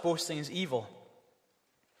such boasting is evil.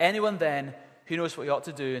 Anyone then who knows what he ought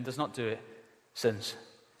to do and does not do it sins.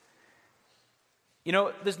 You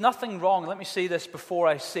know, there's nothing wrong. Let me say this before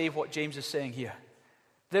I say what James is saying here.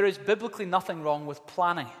 There is biblically nothing wrong with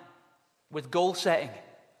planning, with goal setting,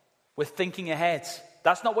 with thinking ahead.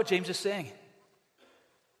 That's not what James is saying.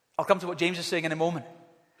 I'll come to what James is saying in a moment.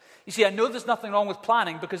 You see, I know there's nothing wrong with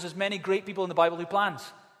planning because there's many great people in the Bible who plans.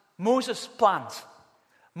 Moses plans.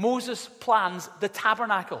 Moses plans the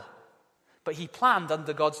tabernacle, but he planned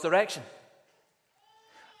under God's direction.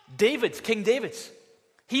 King David,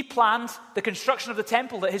 he planned the construction of the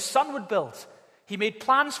temple that his son would build. He made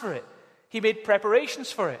plans for it. He made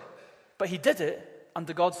preparations for it, but he did it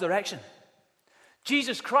under God's direction.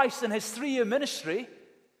 Jesus Christ in his 3-year ministry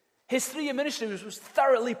was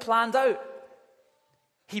thoroughly planned out.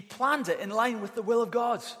 He planned it in line with the will of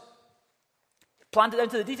God. He planned it down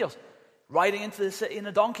to the details. Riding into the city in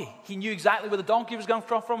a donkey. He knew exactly where the donkey was going to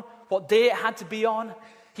come from, what day it had to be on.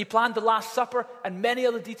 He planned the Last Supper and many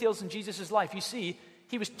other details in Jesus' life. You see,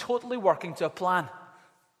 he was totally working to a plan.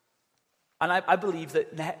 And I believe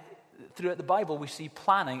that throughout the Bible we see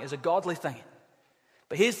planning as a godly thing.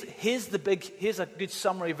 But here's a good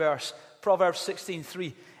summary verse. Proverbs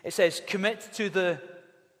 16:3. It says, commit to the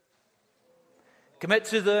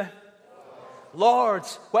Lord,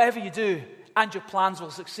 whatever you do, and your plans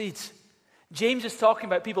will succeed. James is talking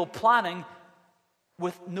about people planning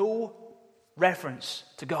with no reference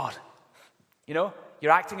to God. You know,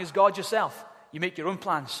 you're acting as God yourself. You make your own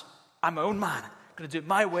plans. I'm my own man. I'm going to do it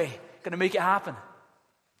my way. Going to make it happen.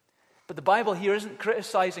 But the Bible here isn't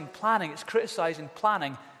criticizing planning. It's criticizing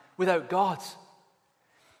planning without God.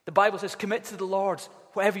 The Bible says, commit to the Lord,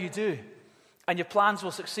 whatever you do, and your plans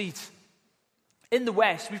will succeed. In the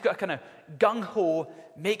West, we've got a kind of gung-ho,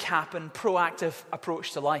 make-happen, proactive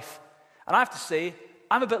approach to life. And I have to say,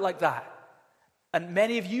 I'm a bit like that. And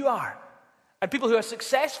many of you are. And people who are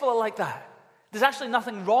successful are like that. There's actually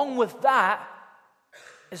nothing wrong with that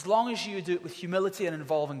as long as you do it with humility and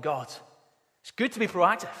involving God. It's good to be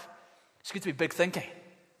proactive. It's good to be big thinking.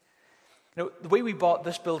 You know, the way we bought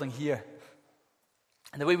this building here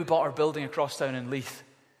and the way we bought our building across town in Leith,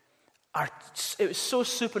 it was so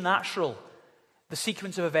supernatural, the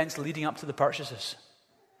sequence of events leading up to the purchases.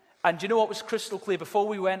 And do you know what was crystal clear? Before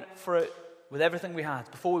we went for it, with everything we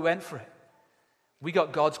had, before we went for it, we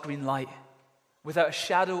got God's green light. Without a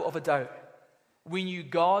shadow of a doubt. We knew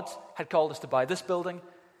God had called us to buy this building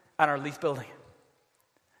and our Leith building.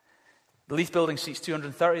 The Leith building seats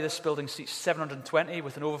 230, this building seats 720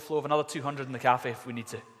 with an overflow of another 200 in the cafe if we need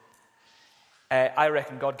to. I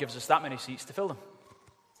reckon God gives us that many seats to fill them.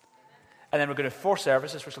 And then we're going to have 4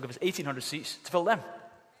 services, which will give us 1,800 seats to fill them.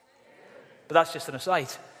 But that's just an aside.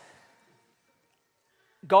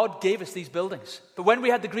 God gave us these buildings. But when we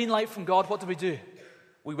had the green light from God, what did we do?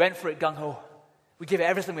 We went for it gung-ho. We gave it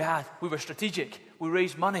everything we had. We were strategic. We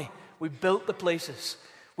raised money. We built the places.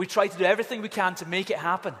 We tried to do everything we can to make it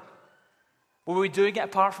happen. Were we doing it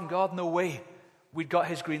apart from God? No way. We'd got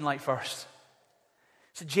his green light first.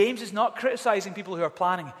 So James is not criticizing people who are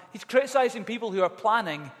planning. He's criticizing people who are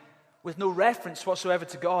planning with no reference whatsoever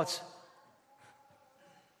to God.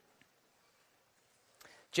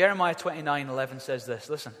 Jeremiah 29:11 says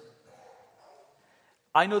this. Listen.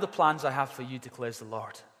 I know the plans I have for you, declares the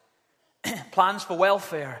Lord. Plans for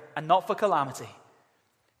welfare and not for calamity,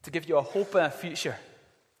 to give you a hope and a future.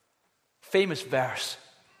 Famous verse.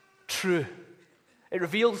 True. It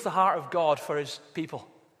reveals the heart of God for his people.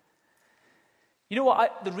 You know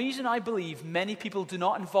what? The reason I believe many people do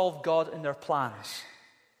not involve God in their plans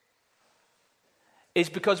is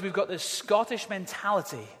because we've got this Scottish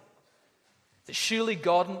mentality that surely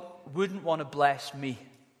God wouldn't want to bless me.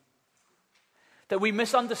 That we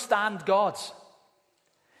misunderstand God.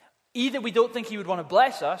 Either we don't think he would want to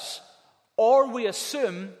bless us, or we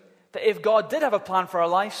assume that if God did have a plan for our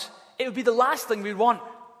lives, it would be the last thing we'd want.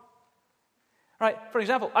 Right? For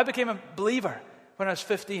example, I became a believer when I was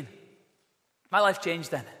 15. My life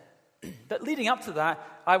changed then. But leading up to that,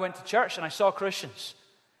 I went to church and I saw Christians.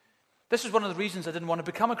 This was one of the reasons I didn't want to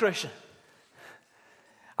become a Christian.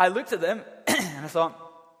 I looked at them and I thought,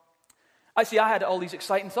 I had all these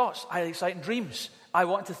exciting thoughts. I had exciting dreams. I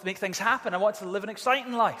wanted to make things happen. I wanted to live an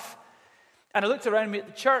exciting life. And I looked around me at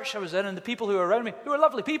the church I was in and the people who were around me, who were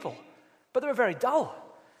lovely people, but they were very dull.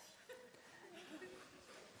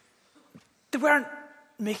 They weren't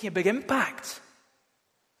making a big impact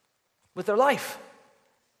with their life.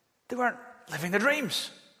 They weren't living their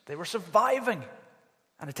dreams. They were surviving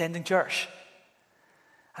and attending church.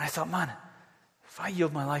 And I thought, man, if I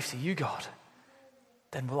yield my life to you, God,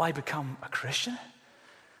 then will I become a Christian?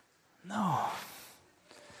 No.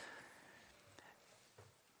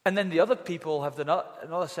 And then the other people have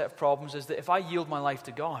another set of problems, is that if I yield my life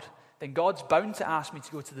to God, then God's bound to ask me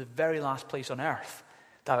to go to the very last place on earth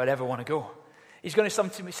that I would ever want to go. He's going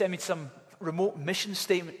to send me to some remote mission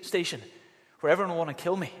station where everyone will want to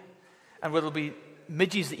kill me, and where there'll be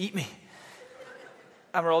midges that eat me,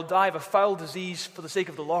 and where I'll die of a foul disease for the sake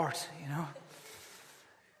of the Lord,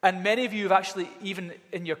 And many of you have actually, even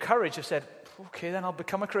in your courage, have said, okay, then I'll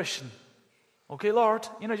become a Christian. Okay, Lord.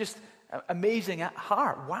 Just amazing at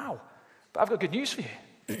heart. Wow. But I've got good news for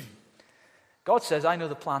you. God says, I know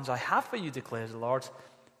the plans I have for you, declares the Lord.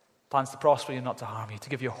 Plans to prosper you, not to harm you, to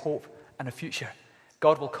give you a hope and a future.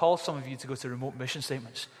 God will call some of you to go to remote mission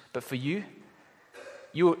statements. But for you,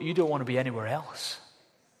 you don't want to be anywhere else.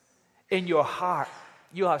 In your heart,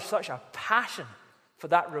 you have such a passion for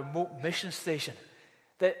that remote mission station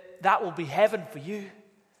that will be heaven for you.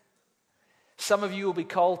 Some of you will be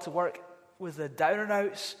called to work with the down and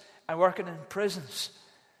outs and working in prisons,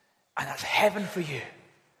 and that's heaven for you.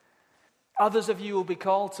 Others of you will be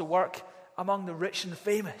called to work among the rich and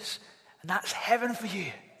famous, and that's heaven for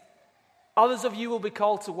you. Others of you will be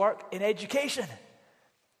called to work in education,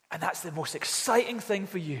 and that's the most exciting thing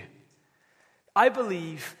for you. I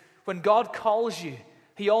believe when God calls you,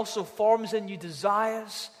 he also forms in you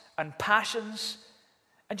desires and passions.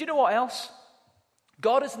 And do you know what else?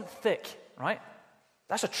 God isn't thick, right?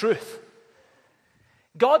 That's a truth.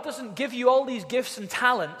 God doesn't give you all these gifts and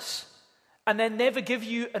talents and then never give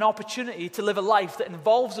you an opportunity to live a life that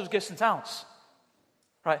involves those gifts and talents.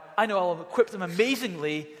 Right? I know I'll equip them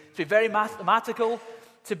amazingly to be very mathematical,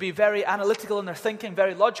 to be very analytical in their thinking,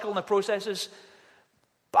 very logical in their processes.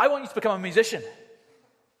 But I want you to become a musician.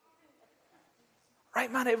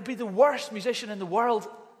 Right, man, it would be the worst musician in the world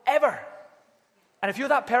ever. And if you're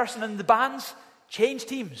that person in the bands, change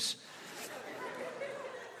teams.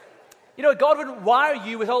 God wouldn't wire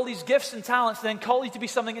you with all these gifts and talents and then call you to be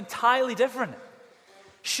something entirely different.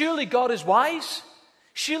 Surely God is wise.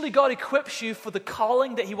 Surely God equips you for the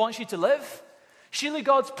calling that he wants you to live. Surely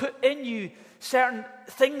God's put in you certain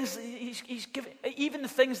things. He's given, even the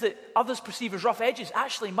things that others perceive as rough edges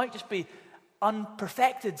actually might just be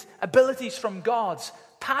unperfected abilities from God,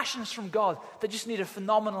 passions from God that just need a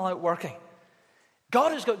phenomenal outworking.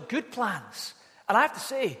 God has got good plans. And I have to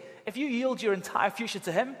say, if you yield your entire future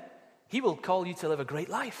to him, he will call you to live a great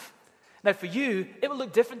life. Now for you, it will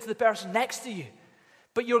look different to the person next to you,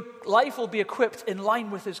 but your life will be equipped in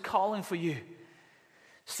line with his calling for you.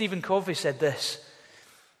 Stephen Covey said this: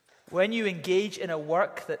 when you engage in a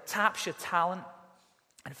work that taps your talent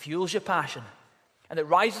and fuels your passion, and that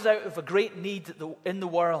rises out of a great need in the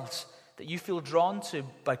world that you feel drawn to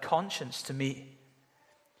by conscience to meet,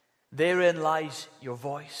 therein lies your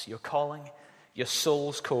voice, your calling, your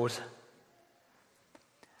soul's code.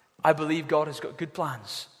 I believe God has got good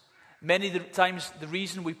plans. Many of the times, the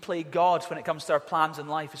reason we play God when it comes to our plans in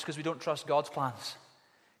life is because we don't trust God's plans.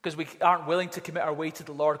 Because we aren't willing to commit our way to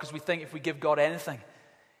the Lord, because we think if we give God anything,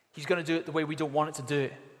 he's going to do it the way we don't want it to do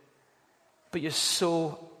it. But you're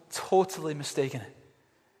so totally mistaken.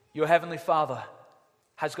 Your Heavenly Father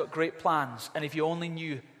has got great plans, and if you only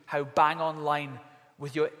knew how bang on line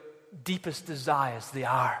with your deepest desires they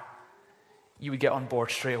are, you would get on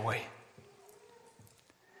board straight away.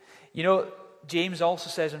 James also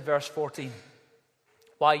says in verse 14,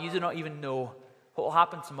 why you do not even know what will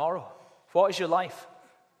happen tomorrow. What is your life?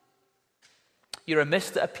 You're a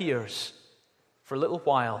mist that appears for a little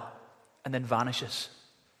while and then vanishes.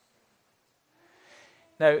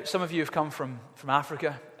 Now, some of you have come from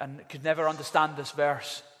Africa and could never understand this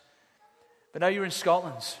verse. But now you're in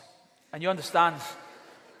Scotland and you understand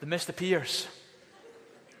the mist appears.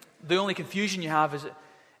 The only confusion you have is it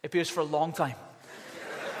appears for a long time.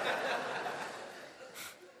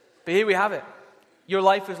 But here we have it. Your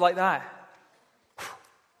life is like that.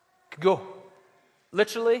 Could go.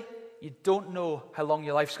 Literally, you don't know how long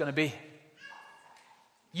your life's going to be.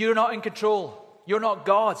 You're not in control. You're not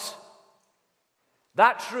God's.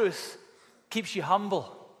 That truth keeps you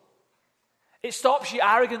humble. It stops you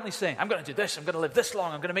arrogantly saying, I'm going to do this, I'm going to live this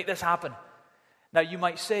long, I'm going to make this happen. Now you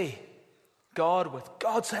might say, God, with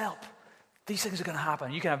God's help, these things are going to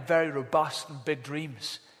happen. You can have very robust and big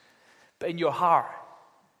dreams. But in your heart,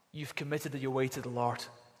 you've committed your way to the Lord.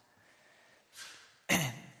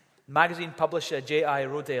 Magazine publisher J.I.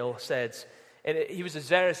 Rodale said, he was a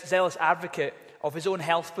zealous advocate of his own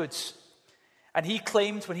health foods. And he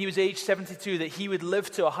claimed when he was age 72 that he would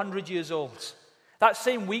live to 100 years old. That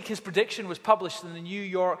same week, his prediction was published in the New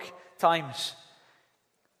York Times.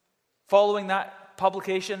 Following that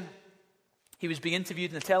publication, he was being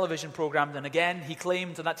interviewed in a television program, and again, he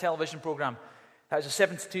claimed in that television program that as a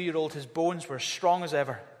 72-year-old, his bones were as strong as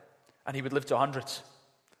ever, and he would live to 100.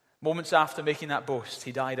 Moments after making that boast,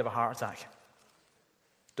 he died of a heart attack.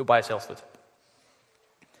 Don't buy his health food.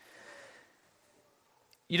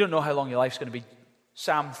 You don't know how long your life's going to be.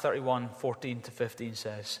 Psalm 31:14-15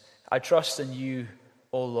 says, I trust in you,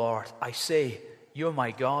 O Lord. I say, you're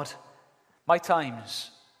my God. My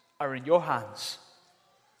times are in your hands.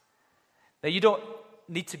 Now, you don't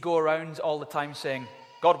need to go around all the time saying,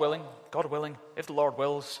 God willing, if the Lord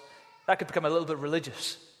wills. That could become a little bit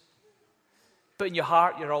religious. But in your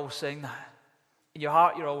heart, you're always saying that. In your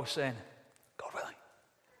heart, you're always saying, God willing.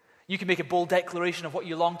 You can make a bold declaration of what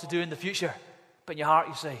you long to do in the future. But in your heart,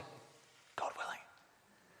 you say, God willing.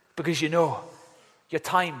 Because you know your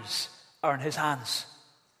times are in his hands.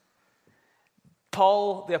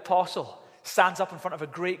 Paul, the apostle, stands up in front of a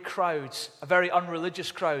great crowd, a very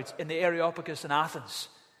unreligious crowd, in the Areopagus in Athens.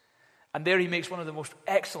 And there he makes one of the most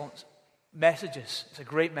excellent messages. It's a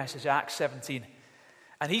great message, Acts 17.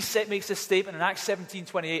 And he makes this statement in Acts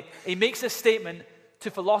 17:28. He makes this statement to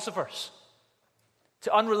philosophers,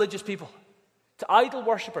 to unreligious people, to idol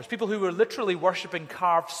worshippers, people who were literally worshipping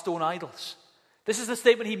carved stone idols. This is the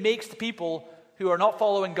statement he makes to people who are not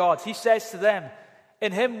following God. He says to them,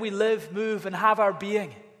 in him we live, move, and have our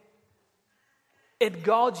being. In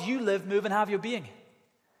God you live, move, and have your being.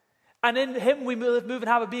 And in him we live, move, and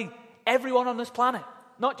have a being. Everyone on this planet.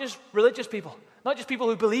 Not just religious people. Not just people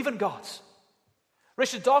who believe in God.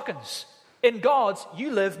 Richard Dawkins, in God you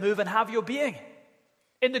live, move, and have your being.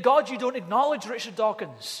 In the God you don't acknowledge, Richard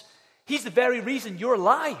Dawkins, he's the very reason you're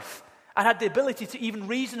alive and had the ability to even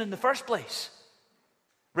reason in the first place.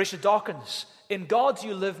 Richard Dawkins, in God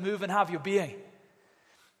you live, move, and have your being.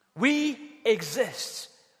 We exist.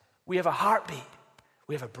 We have a heartbeat.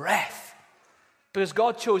 We have a breath. Because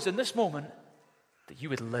God chose in this moment that you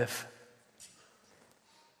would live.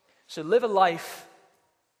 So live a life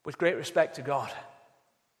with great respect to God.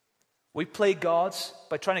 We play gods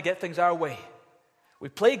by trying to get things our way. We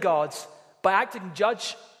play gods by acting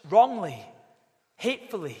judge wrongly,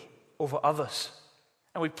 hatefully over others.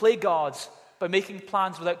 And we play gods by making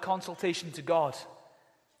plans without consultation to God.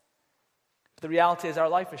 But the reality is our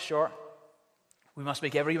life is short. We must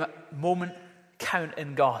make every moment count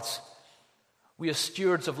in God's. We are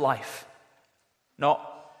stewards of life, not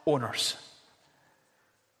owners.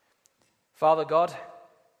 Father God,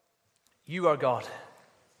 you are God.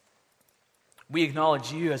 We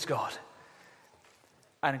acknowledge you as God.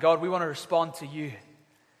 And God, we want to respond to you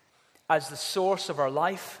as the source of our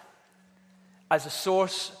life, as the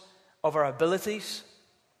source of our abilities,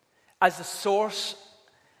 as the source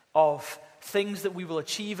of things that we will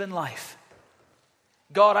achieve in life.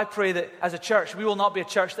 God, I pray that as a church, we will not be a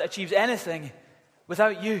church that achieves anything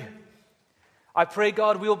without you. I pray,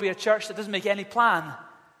 God, we will be a church that doesn't make any plan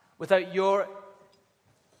without your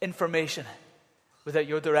information, without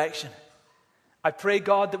your direction. I pray,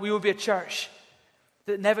 God, that we will be a church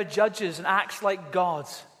that never judges and acts like God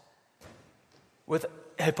with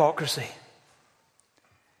hypocrisy.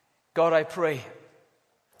 God, I pray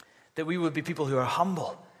that we would be people who are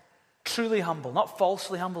humble, truly humble, not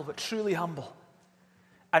falsely humble, but truly humble,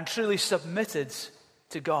 and truly submitted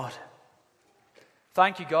to God.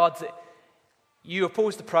 Thank you, God, that you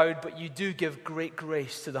oppose the proud, but you do give great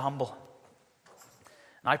grace to the humble.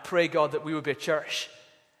 And I pray, God, that we would be a church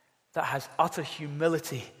that has utter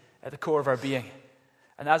humility at the core of our being.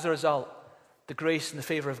 And as a result, the grace and the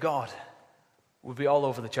favor of God will be all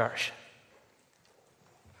over the church.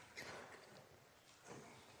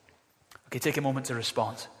 Okay, take a moment to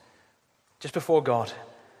respond. Just before God,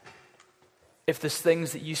 if there's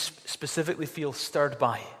things that you specifically feel stirred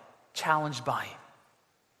by, challenged by,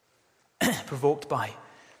 provoked by,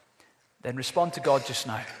 then respond to God just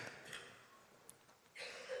now.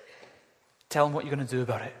 Tell him what you're going to do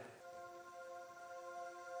about it.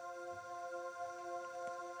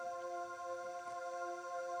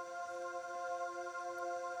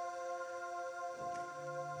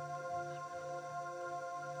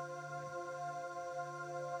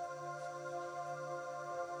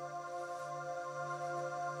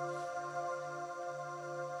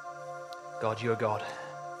 God, you are God.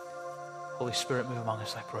 Holy Spirit, move among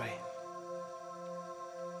us, I pray.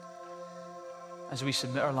 As we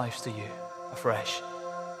submit our lives to you afresh,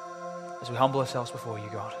 as we humble ourselves before you,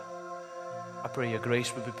 God, I pray your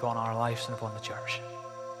grace would be upon our lives and upon the church.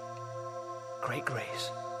 Great grace.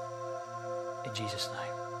 In Jesus'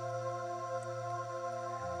 name.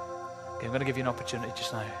 Okay, I'm going to give you an opportunity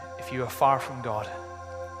just now. If you are far from God,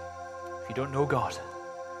 if you don't know God,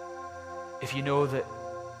 if you know that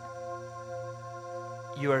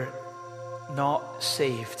you are not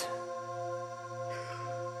saved,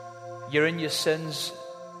 you're in your sins,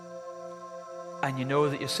 and you know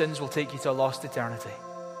that your sins will take you to a lost eternity.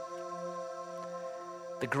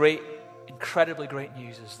 The great, incredibly great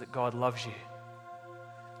news is that God loves you,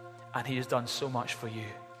 and He has done so much for you.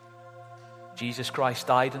 Jesus Christ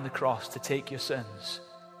died on the cross to take your sins,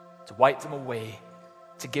 to wipe them away,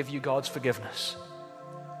 to give you God's forgiveness.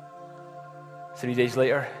 3 days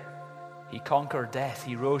later, He conquered death.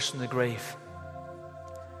 He rose from the grave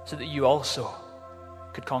so that you also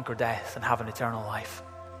could conquer death and have an eternal life.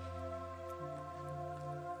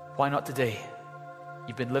 Why not today?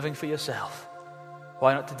 You've been living for yourself.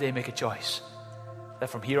 Why not today make a choice that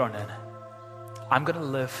from here on in, I'm going to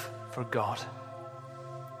live for God.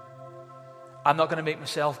 I'm not going to make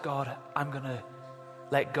myself God. I'm going to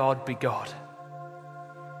let God be God.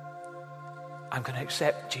 I'm going to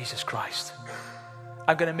accept Jesus Christ.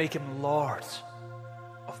 I'm going to make Him Lord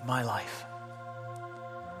of my life.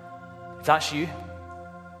 If that's you,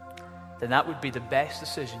 then that would be the best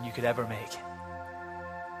decision you could ever make.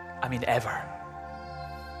 I mean, ever.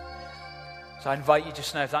 So I invite you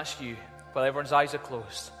just now, if that's you, while everyone's eyes are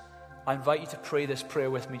closed, I invite you to pray this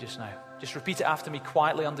prayer with me just now. Just repeat it after me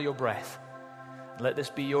quietly under your breath. And let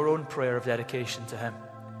this be your own prayer of dedication to Him.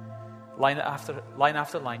 Line after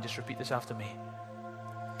line, just repeat this after me.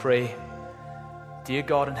 Pray, dear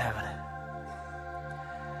God in heaven,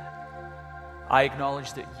 I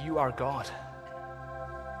acknowledge that you are God.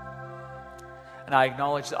 And I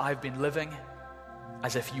acknowledge that I've been living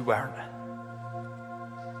as if you weren't.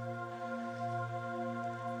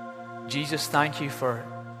 Jesus, thank you for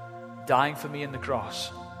dying for me on the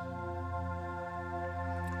cross.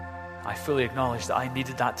 I fully acknowledge that I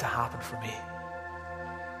needed that to happen for me.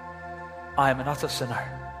 I am an utter sinner,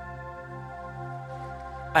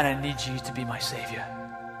 and I need you to be my Savior.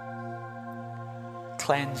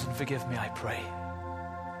 Cleanse and forgive me, I pray.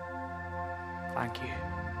 Thank you.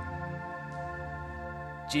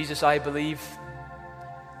 Jesus, I believe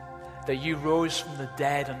that you rose from the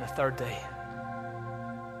dead on the third day.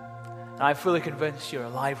 And I'm fully convinced you're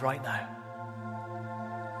alive right now.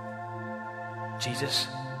 Jesus,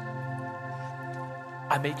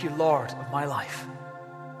 I make you Lord of my life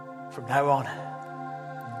from now on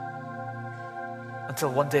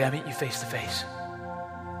until one day I meet you face to face.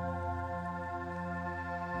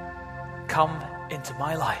 Come into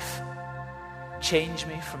my life. Change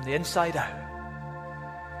me from the inside out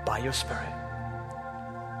by your Spirit.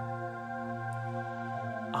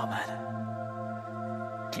 Amen.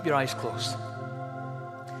 Keep your eyes closed.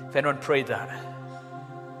 If anyone prayed that,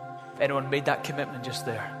 if anyone made that commitment just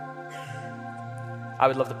there, I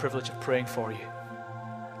would love the privilege of praying for you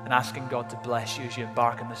and asking God to bless you as you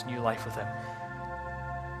embark on this new life with Him.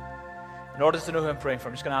 In order to know who I'm praying for,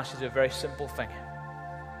 I'm just going to ask you to do a very simple thing.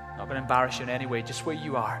 I'm not going to embarrass you in any way, just where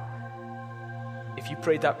you are. If you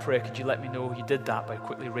prayed that prayer, could you let me know you did that by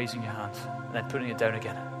quickly raising your hand and then putting it down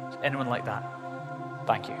again? Anyone like that?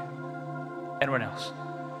 Thank you. Anyone else?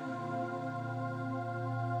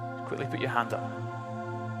 Quickly put your hand up.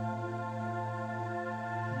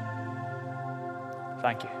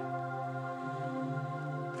 Thank you.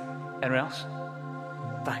 Anyone else?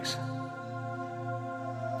 Thanks.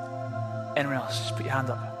 Anyone else? Just put your hand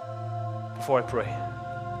up before I pray.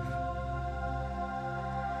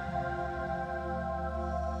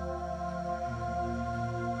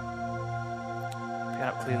 Put your hand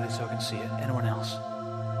up clearly so I can see it. Anyone else?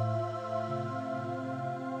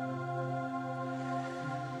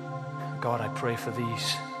 God, I pray for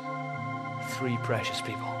these three precious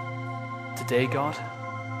people. Today, God,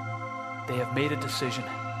 they have made a decision.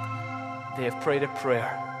 They have prayed a prayer,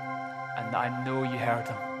 and I know you heard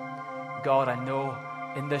them. God, I know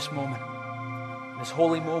in this moment, in this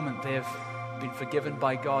holy moment, they have been forgiven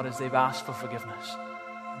by God as they've asked for forgiveness.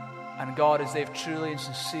 And God, as they've truly and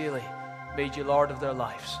sincerely made you Lord of their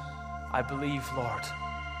lives, I believe, Lord,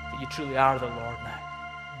 that you truly are the Lord now.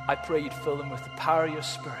 I pray you'd fill them with the power of your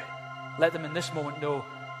Spirit. Let them in this moment know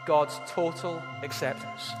God's total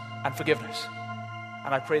acceptance and forgiveness.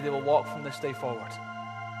 And I pray they will walk from this day forward,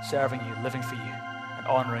 serving you, living for you, and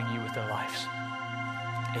honoring you with their lives.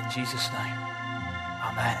 In Jesus' name,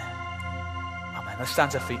 amen. Let's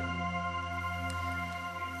stand to our feet.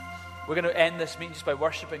 We're going to end this meeting just by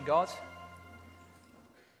worshiping God.